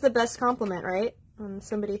it. That's the best compliment, right? When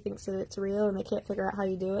somebody thinks that it's real and they can't figure out how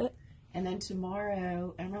you do it. And then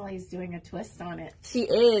tomorrow, Emily's doing a twist on it. She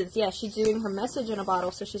is. Yeah, she's doing her message in a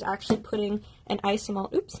bottle, so she's actually putting an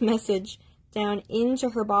Isomalt message down into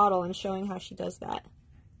her bottle and showing how she does that,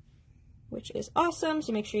 which is awesome.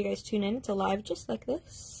 So make sure you guys tune in. It's a live just like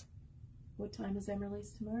this. What time is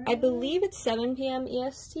Emily's tomorrow? I believe it's 7 p.m.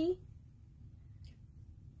 EST.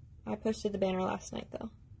 I posted the banner last night, though.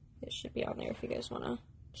 It should be on there if you guys want to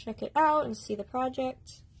check it out and see the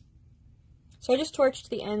project. So I just torched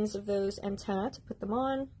the ends of those antennae to put them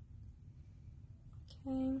on.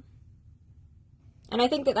 Okay. And I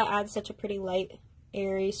think that that adds such a pretty light,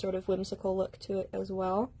 airy, sort of whimsical look to it as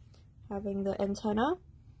well, having the antenna.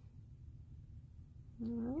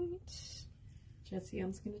 Alright. Jessie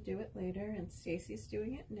Ann's going to do it later, and Stacy's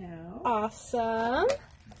doing it now. Awesome.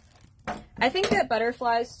 I think that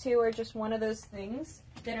butterflies, too, are just one of those things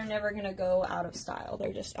that are never going to go out of style.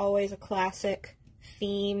 They're just always a classic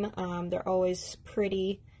theme. They're always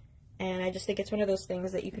pretty, and I just think it's one of those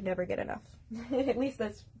things that you can never get enough. At least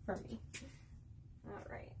that's for me.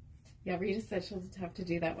 Alright. Yeah, Rita said she'll have to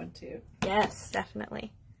do that one, too. Yes,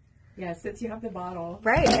 definitely. Yeah, since you have the bottle.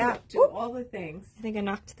 Right, yeah. Do all the things. I think I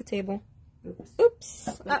knocked the table. Oops. Oops.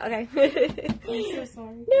 Oh, okay. I'm so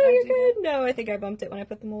sorry. No, you're good. No, I think I bumped it when I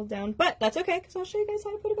put the mold down. But that's okay, because I'll show you guys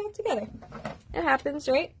how to put it back together. It happens,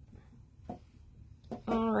 right?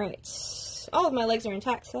 Alright. All of my legs are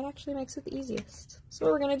intact, so that actually makes it the easiest. So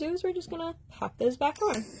what we're going to do is we're just going to pop those back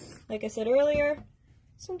on. Like I said earlier,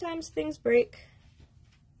 sometimes things break,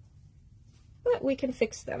 but we can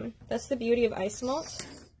fix them. That's the beauty of Isomalt,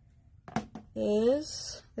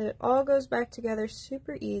 is that it all goes back together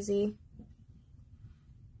super easy.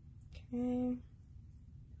 Okay,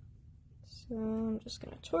 so I'm just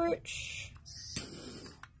going to torch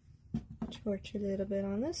a little bit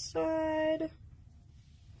on this side.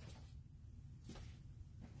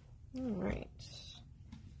 Alright.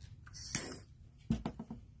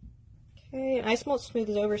 Okay, and Isomalt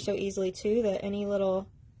smooths over so easily too that any little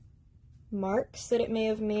marks that it may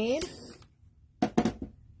have made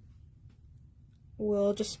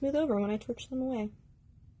will just smooth over when I torch them away.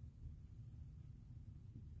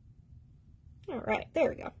 Alright, there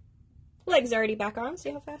we go. Legs already back on.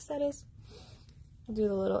 See how fast that is? I'll do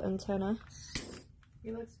the little antenna.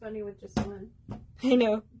 He looks funny with just one. I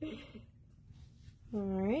know.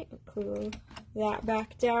 Alright, cool that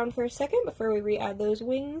back down for a second before we re-add those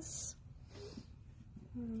wings.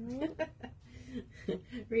 Right.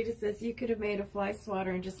 Rita says you could have made a fly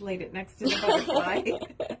swatter and just laid it next to the butterfly.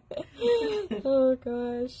 Oh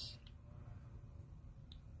gosh.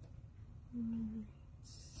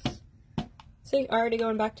 See, already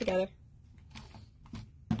going back together.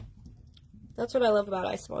 That's what I love about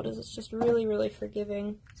Isomalt, is it's just really, really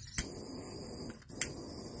forgiving.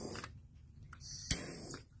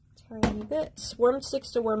 Tiny bits. Warm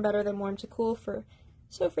sticks to warm better than warm to cool.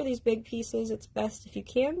 So for these big pieces, it's best if you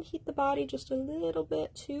can heat the body just a little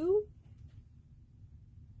bit too.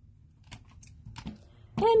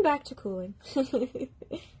 And back to cooling.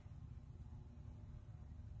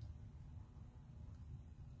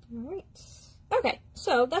 Alright. Okay,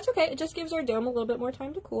 so that's okay. It just gives our dome a little bit more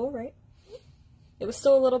time to cool, right? It was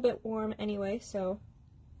still a little bit warm anyway, so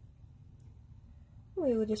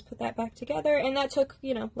we will just put that back together. And that took,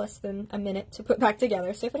 you know, less than a minute to put back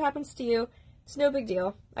together. So if it happens to you, it's no big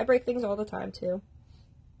deal. I break things all the time, too.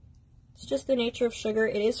 It's just the nature of sugar.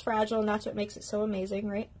 It is fragile, and that's what makes it so amazing,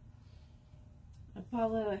 right?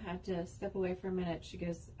 Paula had to step away for a minute. She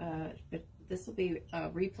goes, but this will be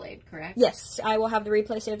replayed, correct? Yes, I will have the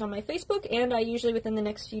replay saved on my Facebook, and I usually, within the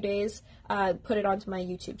next few days, put it onto my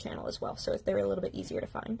YouTube channel as well, so they're a little bit easier to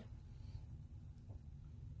find.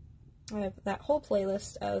 I have that whole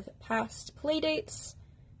playlist of past playdates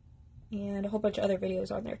and a whole bunch of other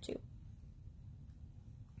videos on there, too.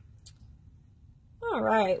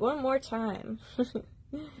 Alright, one more time.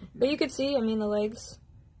 But you could see, I mean, the legs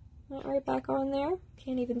went right back on there.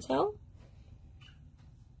 Can't even tell.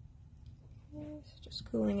 Okay, so Just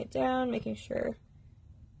cooling it down, making sure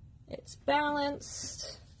it's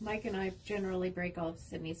balanced. Mike and I generally break all of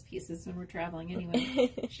Sidney's pieces when we're traveling anyway.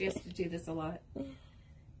 She has to do this a lot.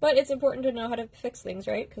 But it's important to know how to fix things,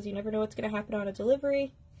 right? Because you never know what's going to happen on a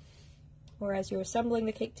delivery or as you're assembling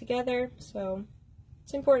the cake together. So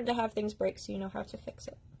it's important to have things break so you know how to fix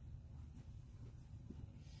it.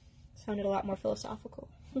 Sounded a lot more philosophical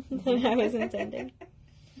than I was intending.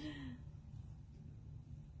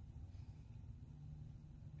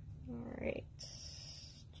 Alright,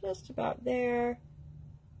 just about there.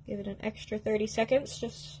 Give it an extra 30 seconds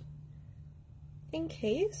just in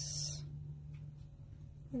case.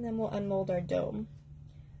 And then we'll unmold our dome.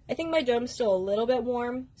 I think my dome's still a little bit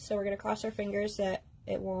warm, so we're going to cross our fingers that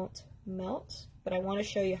it won't melt. But I want to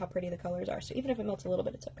show you how pretty the colors are, so even if it melts a little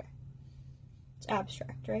bit, it's okay. It's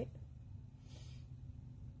abstract, right?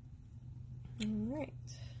 Alright.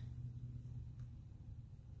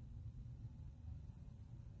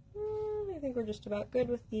 I think we're just about good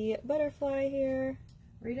with the butterfly here.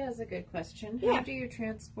 Rita has a good question. Yeah. How do you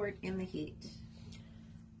transport in the heat?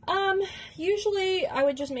 Usually I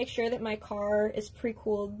would just make sure that my car is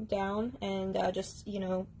pre-cooled down and just, you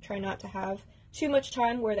know, try not to have too much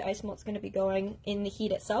time where the ice melt's going to be going in the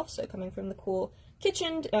heat itself, so coming from the cool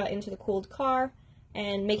kitchen into the cooled car,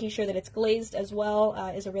 and making sure that it's glazed as well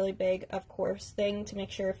is a really big, of course, thing to make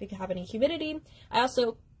sure if you have any humidity. I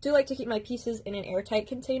also do like to keep my pieces in an airtight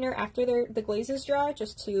container after the glaze is dry,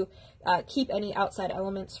 just to keep any outside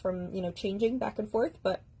elements from, you know, changing back and forth.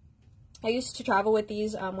 But I used to travel with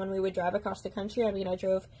these when we would drive across the country. I mean, I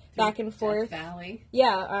drove back and forth. Death Valley.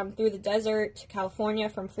 Yeah, through the desert to California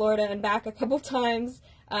from Florida and back a couple times.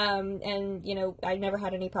 And, you know, I never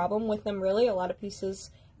had any problem with them, really. A lot of pieces,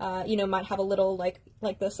 you know, might have a little, like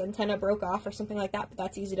this antenna broke off or something like that, but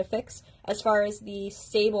that's easy to fix. As far as the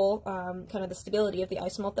stable, kind of the stability of the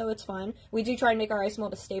ice malt, though, it's fine. We do try and make our ice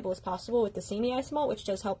malt as stable as possible with the Simi ice malt, which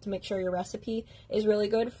does help to make sure your recipe is really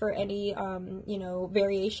good for any, you know,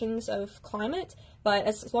 variations of climate. But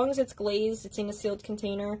as long as it's glazed, it's in a sealed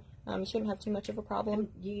container, you shouldn't have too much of a problem. And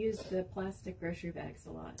you use the plastic grocery bags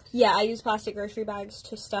a lot. Yeah, I use plastic grocery bags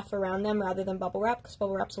to stuff around them rather than bubble wrap, because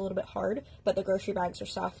bubble wrap's a little bit hard, but the grocery bags are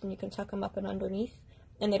soft and you can tuck them up and underneath,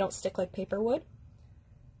 and they don't stick like paper would.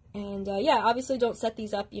 And yeah, obviously don't set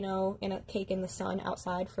these up, you know, in a cake in the sun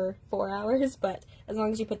outside for 4 hours, but as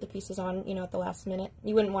long as you put the pieces on, you know, at the last minute.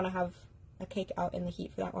 You wouldn't want to have a cake out in the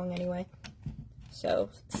heat for that long anyway. So,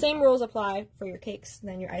 same rules apply for your cakes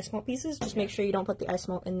than your ice malt pieces. Just make sure you don't put the ice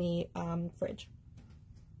malt in the fridge.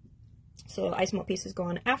 So, ice malt pieces go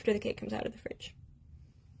on after the cake comes out of the fridge.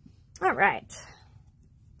 Alright.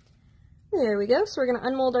 There we go. So, we're going to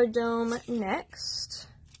unmold our dome next.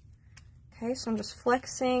 Okay, so I'm just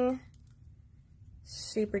flexing.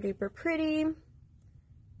 Super duper pretty.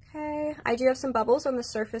 Okay, I do have some bubbles on the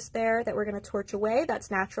surface there that we're going to torch away.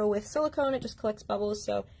 That's natural with silicone. It just collects bubbles,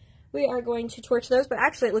 so we are going to torch those, but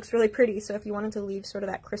actually it looks really pretty, so if you wanted to leave sort of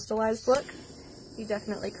that crystallized look, you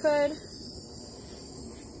definitely could.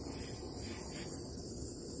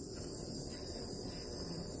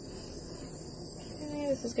 Okay,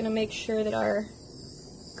 this is going to make sure that our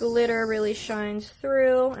glitter really shines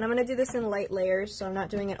through, and I'm going to do this in light layers, so I'm not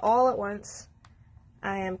doing it all at once.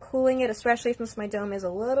 I am cooling it, especially since my dome is a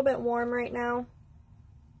little bit warm right now.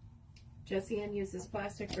 Jessie Ann uses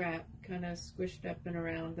plastic wrap kind of squished up and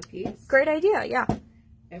around the piece. Great idea, yeah.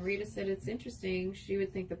 And Rita said it's interesting. She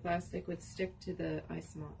would think the plastic would stick to the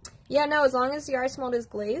ice malt. Yeah, no, as long as the ice malt is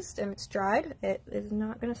glazed and it's dried, it is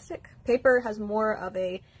not going to stick. Paper has more of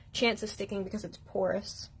a chance of sticking because it's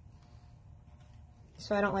porous.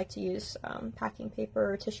 So I don't like to use packing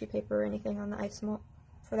paper or tissue paper or anything on the ice malt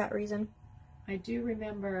for that reason. I do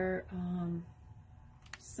remember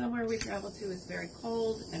somewhere we traveled to was very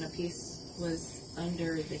cold and a piece was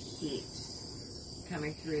under the heat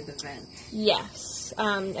coming through the vent. Yes,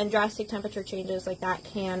 and drastic temperature changes like that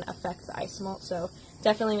can affect the ice malt, so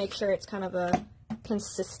definitely make sure it's kind of a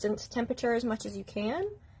consistent temperature as much as you can,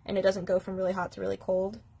 and it doesn't go from really hot to really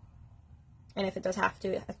cold. And if it does have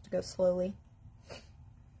to, it has to go slowly.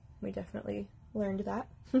 We definitely learned that.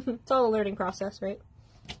 It's all a learning process, right?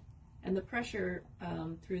 And the pressure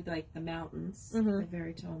through like the mountains, the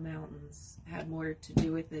very tall mountains, had more to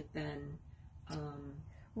do with it than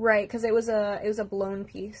right, because it was a blown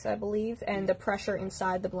piece, I believe, and the pressure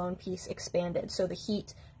inside the blown piece expanded. So the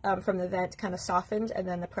heat from the vent kind of softened, and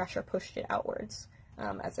then the pressure pushed it outwards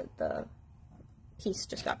as the piece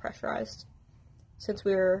just got pressurized. Since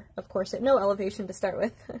we were, of course, at no elevation to start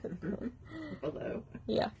with. Below.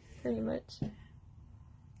 Yeah, pretty much.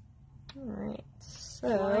 All right. So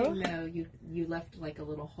I know you left like a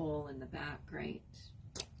little hole in the back, right?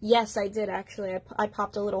 Yes, I did actually. I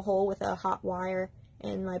popped a little hole with a hot wire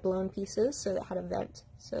in my blown pieces so that it had a vent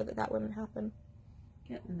so that that wouldn't happen.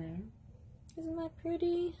 Getting there. Isn't that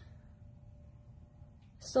pretty?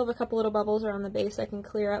 Still have a couple little bubbles around the base I can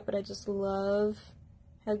clear up, but I just love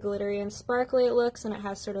how glittery and sparkly it looks, and it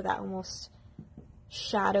has sort of that almost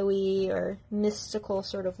shadowy or mystical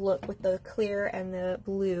sort of look with the clear and the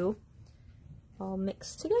blue all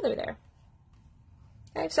mixed together there.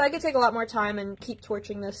 Okay, so I could take a lot more time and keep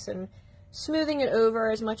torching this and smoothing it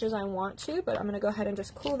over as much as I want to, but I'm going to go ahead and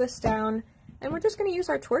just cool this down, and we're just going to use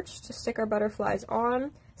our torch to stick our butterflies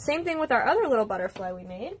on. Same thing with our other little butterfly we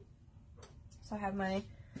made. So I have my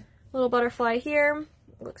little butterfly here.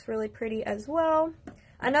 It looks really pretty as well.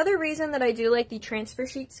 Another reason that I do like the transfer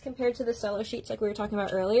sheets compared to the cello sheets like we were talking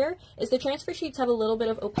about earlier is the transfer sheets have a little bit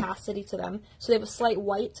of opacity to them. So they have a slight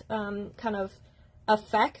white kind of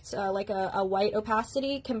effect, like a white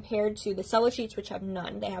opacity compared to the cello sheets, which have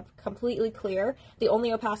none. They have completely clear. The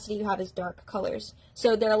only opacity you have is dark colors.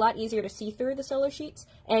 So they're a lot easier to see through the cello sheets,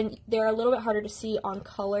 and they're a little bit harder to see on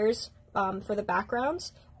colors for the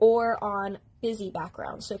backgrounds or on busy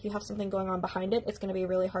backgrounds. So if you have something going on behind it, it's going to be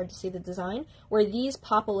really hard to see the design, where these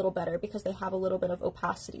pop a little better because they have a little bit of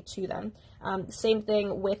opacity to them. Same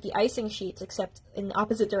thing with the icing sheets, except in the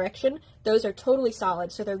opposite direction. Those are totally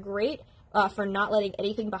solid, so they're great for not letting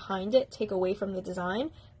anything behind it take away from the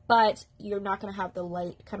design, but you're not going to have the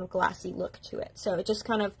light kind of glassy look to it. So it just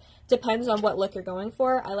kind of depends on what look you're going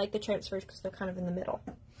for. I like the transfers because they're kind of in the middle.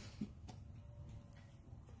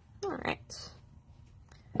 All right.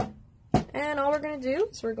 And all we're going to do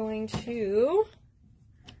is we're going to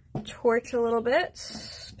torch a little bit.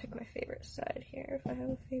 Pick my favorite side here. If I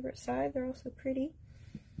have a favorite side, they're also pretty.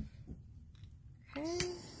 Okay,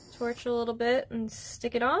 torch a little bit and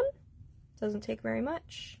stick it on. Doesn't take very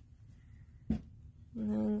much. And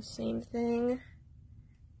then the same thing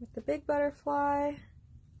with the big butterfly.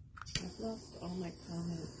 I've lost all my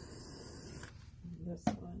comments on this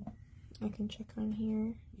one. I can check on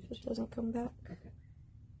here if it doesn't come back. Okay.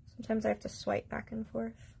 Sometimes I have to swipe back and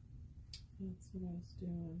forth. That's what I was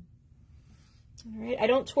doing. Alright, I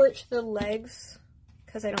don't torch the legs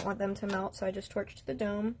because I don't want them to melt, so I just torched the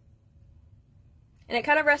dome. And it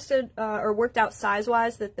kind of rested, or worked out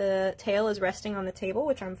size-wise that the tail is resting on the table,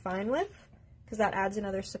 which I'm fine with, because that adds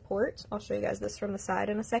another support. I'll show you guys this from the side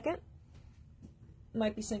in a second.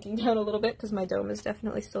 Might be sinking down a little bit because my dome is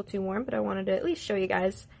definitely still too warm, but I wanted to at least show you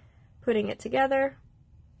guys putting it together.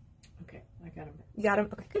 Okay, I got him. You got him?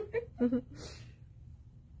 Okay, good.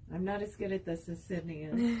 I'm not as good at this as Sidney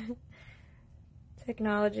is.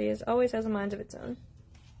 Technology always has a mind of its own.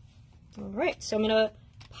 Alright, so I'm going to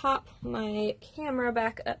pop my camera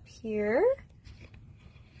back up here.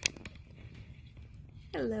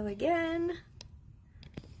 Hello again.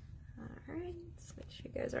 Alright, let's make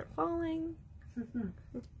sure you guys aren't falling.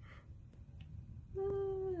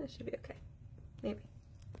 That should be okay. Maybe.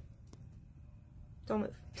 Don't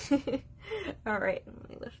move. Alright, let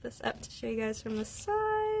me lift this up to show you guys from the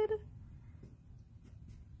side.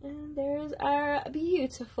 And there's our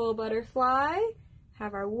beautiful butterfly.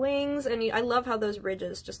 Have our wings, and I love how those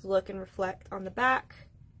ridges just look and reflect on the back.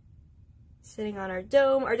 Sitting on our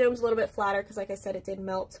dome. Our dome's a little bit flatter because, like I said, it did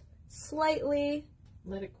melt slightly.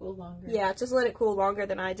 Let it cool longer. Yeah, just let it cool longer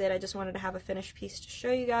than I did. I just wanted to have a finished piece to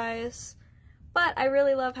show you guys. But I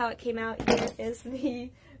really love how it came out. Here is the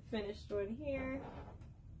finished one here.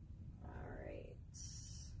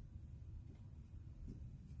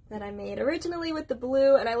 That I made originally with the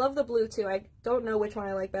blue, and I love the blue too. I don't know which one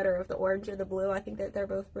I like better, of the orange or the blue. I think that they're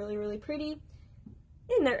both really, really pretty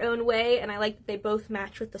in their own way, and I like that they both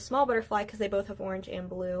match with the small butterfly because they both have orange and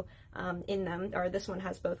blue in them, or this one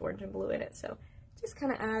has both orange and blue in it, so it just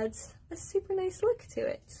kind of adds a super nice look to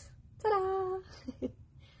it. Ta-da!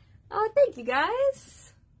 Oh, thank you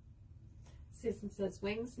guys! Susan says,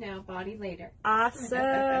 wings now, body later.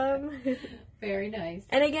 Awesome! Very nice.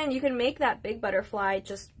 And again, you can make that big butterfly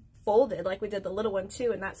just folded like we did the little one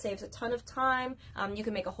too, and that saves a ton of time. You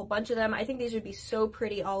can make a whole bunch of them. I think these would be so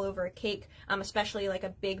pretty all over a cake, especially like a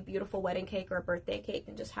big beautiful wedding cake or a birthday cake,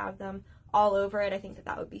 and just have them all over it. I think that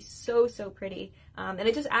that would be so, so pretty. And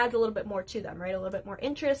it just adds a little bit more to them, right? A little bit more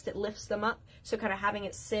interest. It lifts them up. So kind of having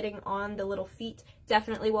it sitting on the little feet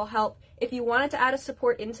definitely will help. If you wanted to add a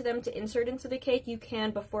support into them to insert into the cake, you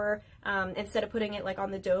can before, instead of putting it like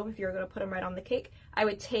on the dome, if you're going to put them right on the cake, I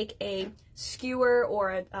would take a skewer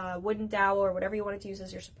or a wooden dowel or whatever you wanted to use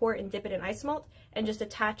as your support and dip it in Isomalt and just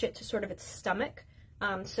attach it to sort of its stomach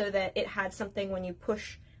so that it had something when you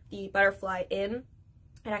push the butterfly in.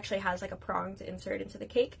 it actually has like a prong to insert into the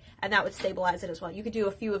cake, and that would stabilize it as well. You could do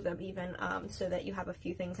a few of them even, so that you have a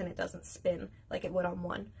few things and it doesn't spin like it would on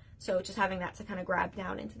one. So just having that to kind of grab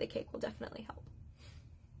down into the cake will definitely help.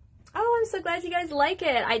 Oh, I'm so glad you guys like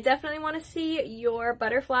it. I definitely want to see your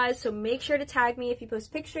butterflies, so make sure to tag me if you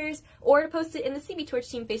post pictures, or to post it in the Simi Torch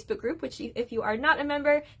Team Facebook group, which if you are not a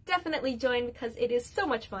member, definitely join because it is so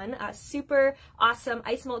much fun. A super awesome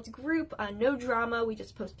Isomalt group, no drama. We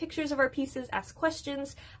just post pictures of our pieces, ask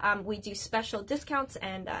questions. We do special discounts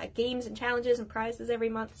and games and challenges and prizes every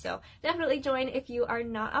month, so definitely join if you are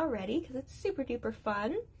not already because it's super duper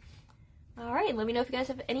fun. All right, let me know if you guys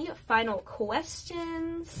have any final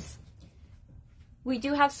questions. We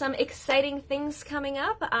do have some exciting things coming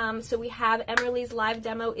up. So we have Emerly's live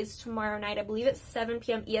demo is tomorrow night, I believe it's 7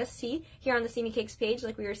 p.m. EST, here on the Simi Cakes page.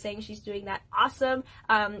 Like we were saying, she's doing that awesome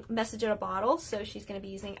message in a bottle. So she's going to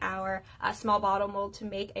be using our small bottle mold to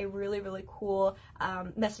make a really, really cool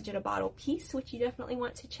message in a bottle piece, which you definitely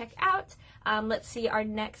want to check out. Let's see, our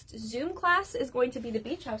next Zoom class is going to be the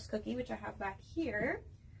Beach House cookie, which I have back here.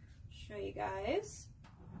 Show you guys.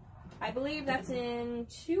 I believe that's in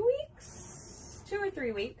 2 weeks. 2 or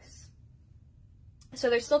 3 weeks. So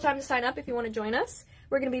there's still time to sign up if you want to join us.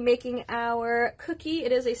 We're going to be making our cookie.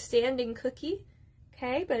 It is a standing cookie,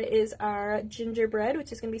 okay, but it is our gingerbread,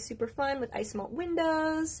 which is going to be super fun with Isomalt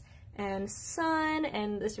windows and sun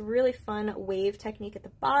and this really fun wave technique at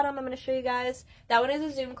the bottom I'm going to show you guys. That one is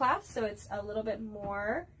a Zoom class, so it's a little bit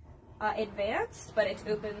more advanced, but it's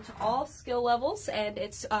open to all skill levels, and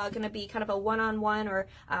it's going to be kind of a one-on-one or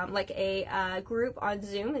like a group on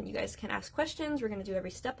Zoom, and you guys can ask questions. We're going to do every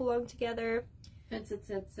step along together. Vincent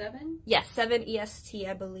said 7? Yes, 7 EST,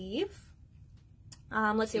 I believe.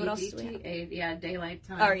 Let's see, what else do we have? 8, yeah, daylight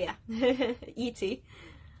time. Oh, yeah. ET.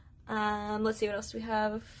 Let's see what else we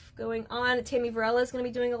have going on. Tammy Varela is going to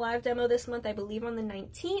be doing a live demo this month, I believe on the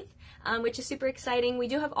 19th, which is super exciting. We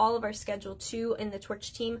do have all of our schedule too in the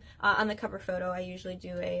Torch Team. On the cover photo, I usually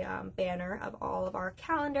do a banner of all of our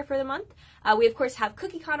calendar for the month. We of course have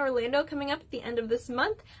CookieCon Orlando coming up at the end of this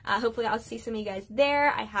month. Hopefully I'll see some of you guys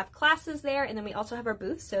there. I have classes there, and then we also have our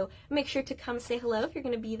booth, so make sure to come say hello if you're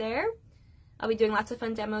going to be there. I'll be doing lots of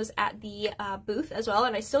fun demos at the booth as well,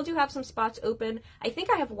 and I still do have some spots open. I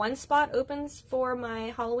think I have one spot open for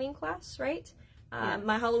my Halloween class, right? Yes.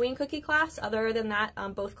 My Halloween cookie class. Other than that,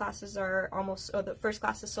 both classes are almost, or the first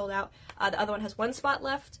class is sold out. The other one has one spot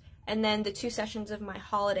left, and then the 2 sessions of my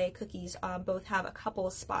holiday cookies both have a couple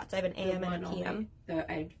of spots. I have an AM and a PM.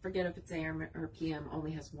 I forget if it's AM or PM,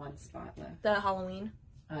 only has one spot left. The Halloween?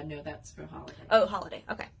 No, that's for holiday. Oh, holiday.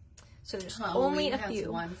 Okay. So there's only a few. Has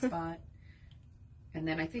one spot. And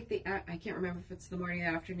then I think I can't remember if it's the morning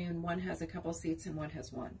or afternoon. One has a couple seats and one has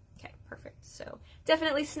one. Okay, perfect. So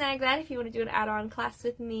definitely snag that if you want to do an add-on class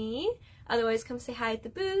with me. Otherwise, come say hi at the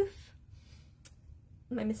booth.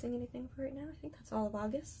 Am I missing anything for right now? I think that's all of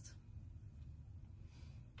August.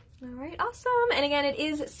 All right, awesome. And again, it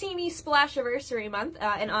is Simi Splashiversary month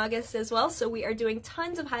in August as well, so we are doing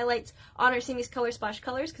tons of highlights on our Simi's Color Splash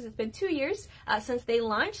colors because it's been 2 years since they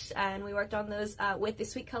launched, and we worked on those with the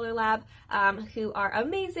Sweet Color Lab, who are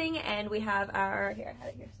amazing, and we have our, here, I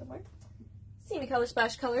had it here somewhere, Simi Color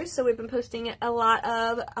Splash colors, so we've been posting a lot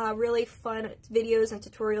of really fun videos and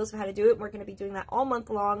tutorials of how to do it. We're going to be doing that all month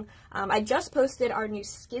long. I just posted our new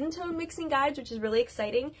skin tone mixing guides, which is really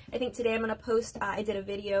exciting. I think today I'm going to post, I did a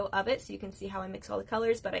video of it so you can see how I mix all the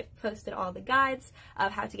colors, but I posted all the guides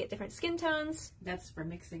of how to get different skin tones. That's for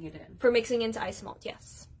mixing it in. For mixing into Isomalt,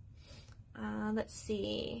 yes. Let's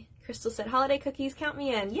see. Crystal said, holiday cookies, count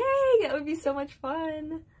me in. Yay! That would be so much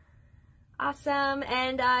fun. Awesome,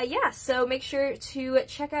 and yeah, so make sure to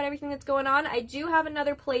check out everything that's going on. I do have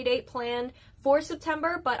another Playdate planned for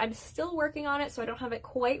September, but I'm still working on it, so I don't have it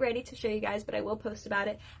quite ready to show you guys, but I will post about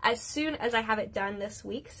it as soon as I have it done this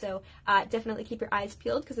week, so definitely keep your eyes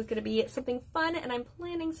peeled, because it's going to be something fun, and I'm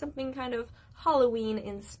planning something kind of Halloween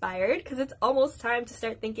inspired, because it's almost time to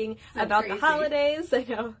start thinking about the holidays. I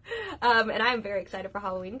know, and I'm very excited for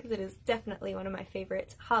Halloween, because it is definitely one of my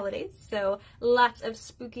favorite holidays, so lots of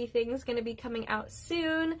spooky things going to be coming out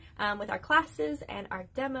soon with our classes and our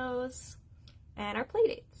demos and our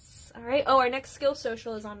playdates. All right. Oh, our next skill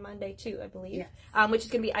social is on Monday too, I believe, yes. Which is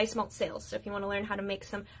going to be Isomalt sales. So if you want to learn how to make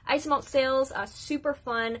some Isomalt sales, super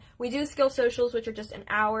fun. We do skill socials, which are just an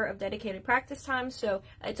hour of dedicated practice time. So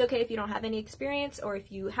it's okay if you don't have any experience, or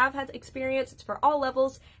if you have had experience. It's for all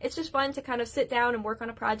levels. It's just fun to kind of sit down and work on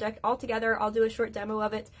a project all together. I'll do a short demo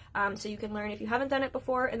of it, so you can learn if you haven't done it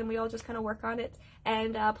before, and then we all just kind of work on it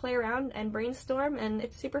and play around and brainstorm, and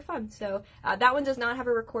it's super fun. So that one does not have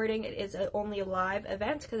a recording. It is only a live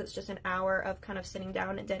event because it's just an hour of kind of sitting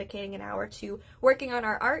down and dedicating an hour to working on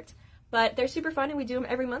our art. But they're super fun and we do them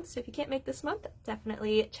every month, so if you can't make this month,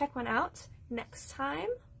 definitely check one out next time.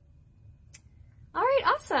 Alright,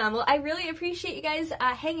 awesome. Well, I really appreciate you guys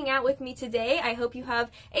hanging out with me today. I hope you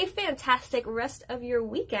have a fantastic rest of your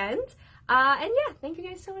weekend. And yeah, thank you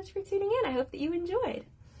guys so much for tuning in. I hope that you enjoyed.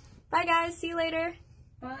 Bye guys, see you later.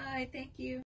 Bye, thank you.